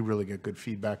can, and we really get good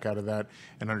feedback out of that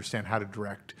and understand how to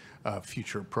direct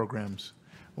future programs.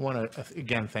 I want to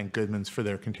again thank Goodmans for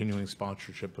their continuing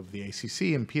sponsorship of the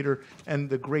ACC, and Peter and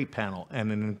the great panel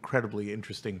and an incredibly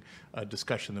interesting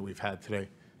discussion that we've had today.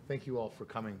 Thank you all for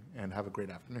coming, and have a great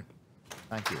afternoon.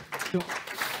 Thank you.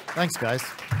 Thanks, guys.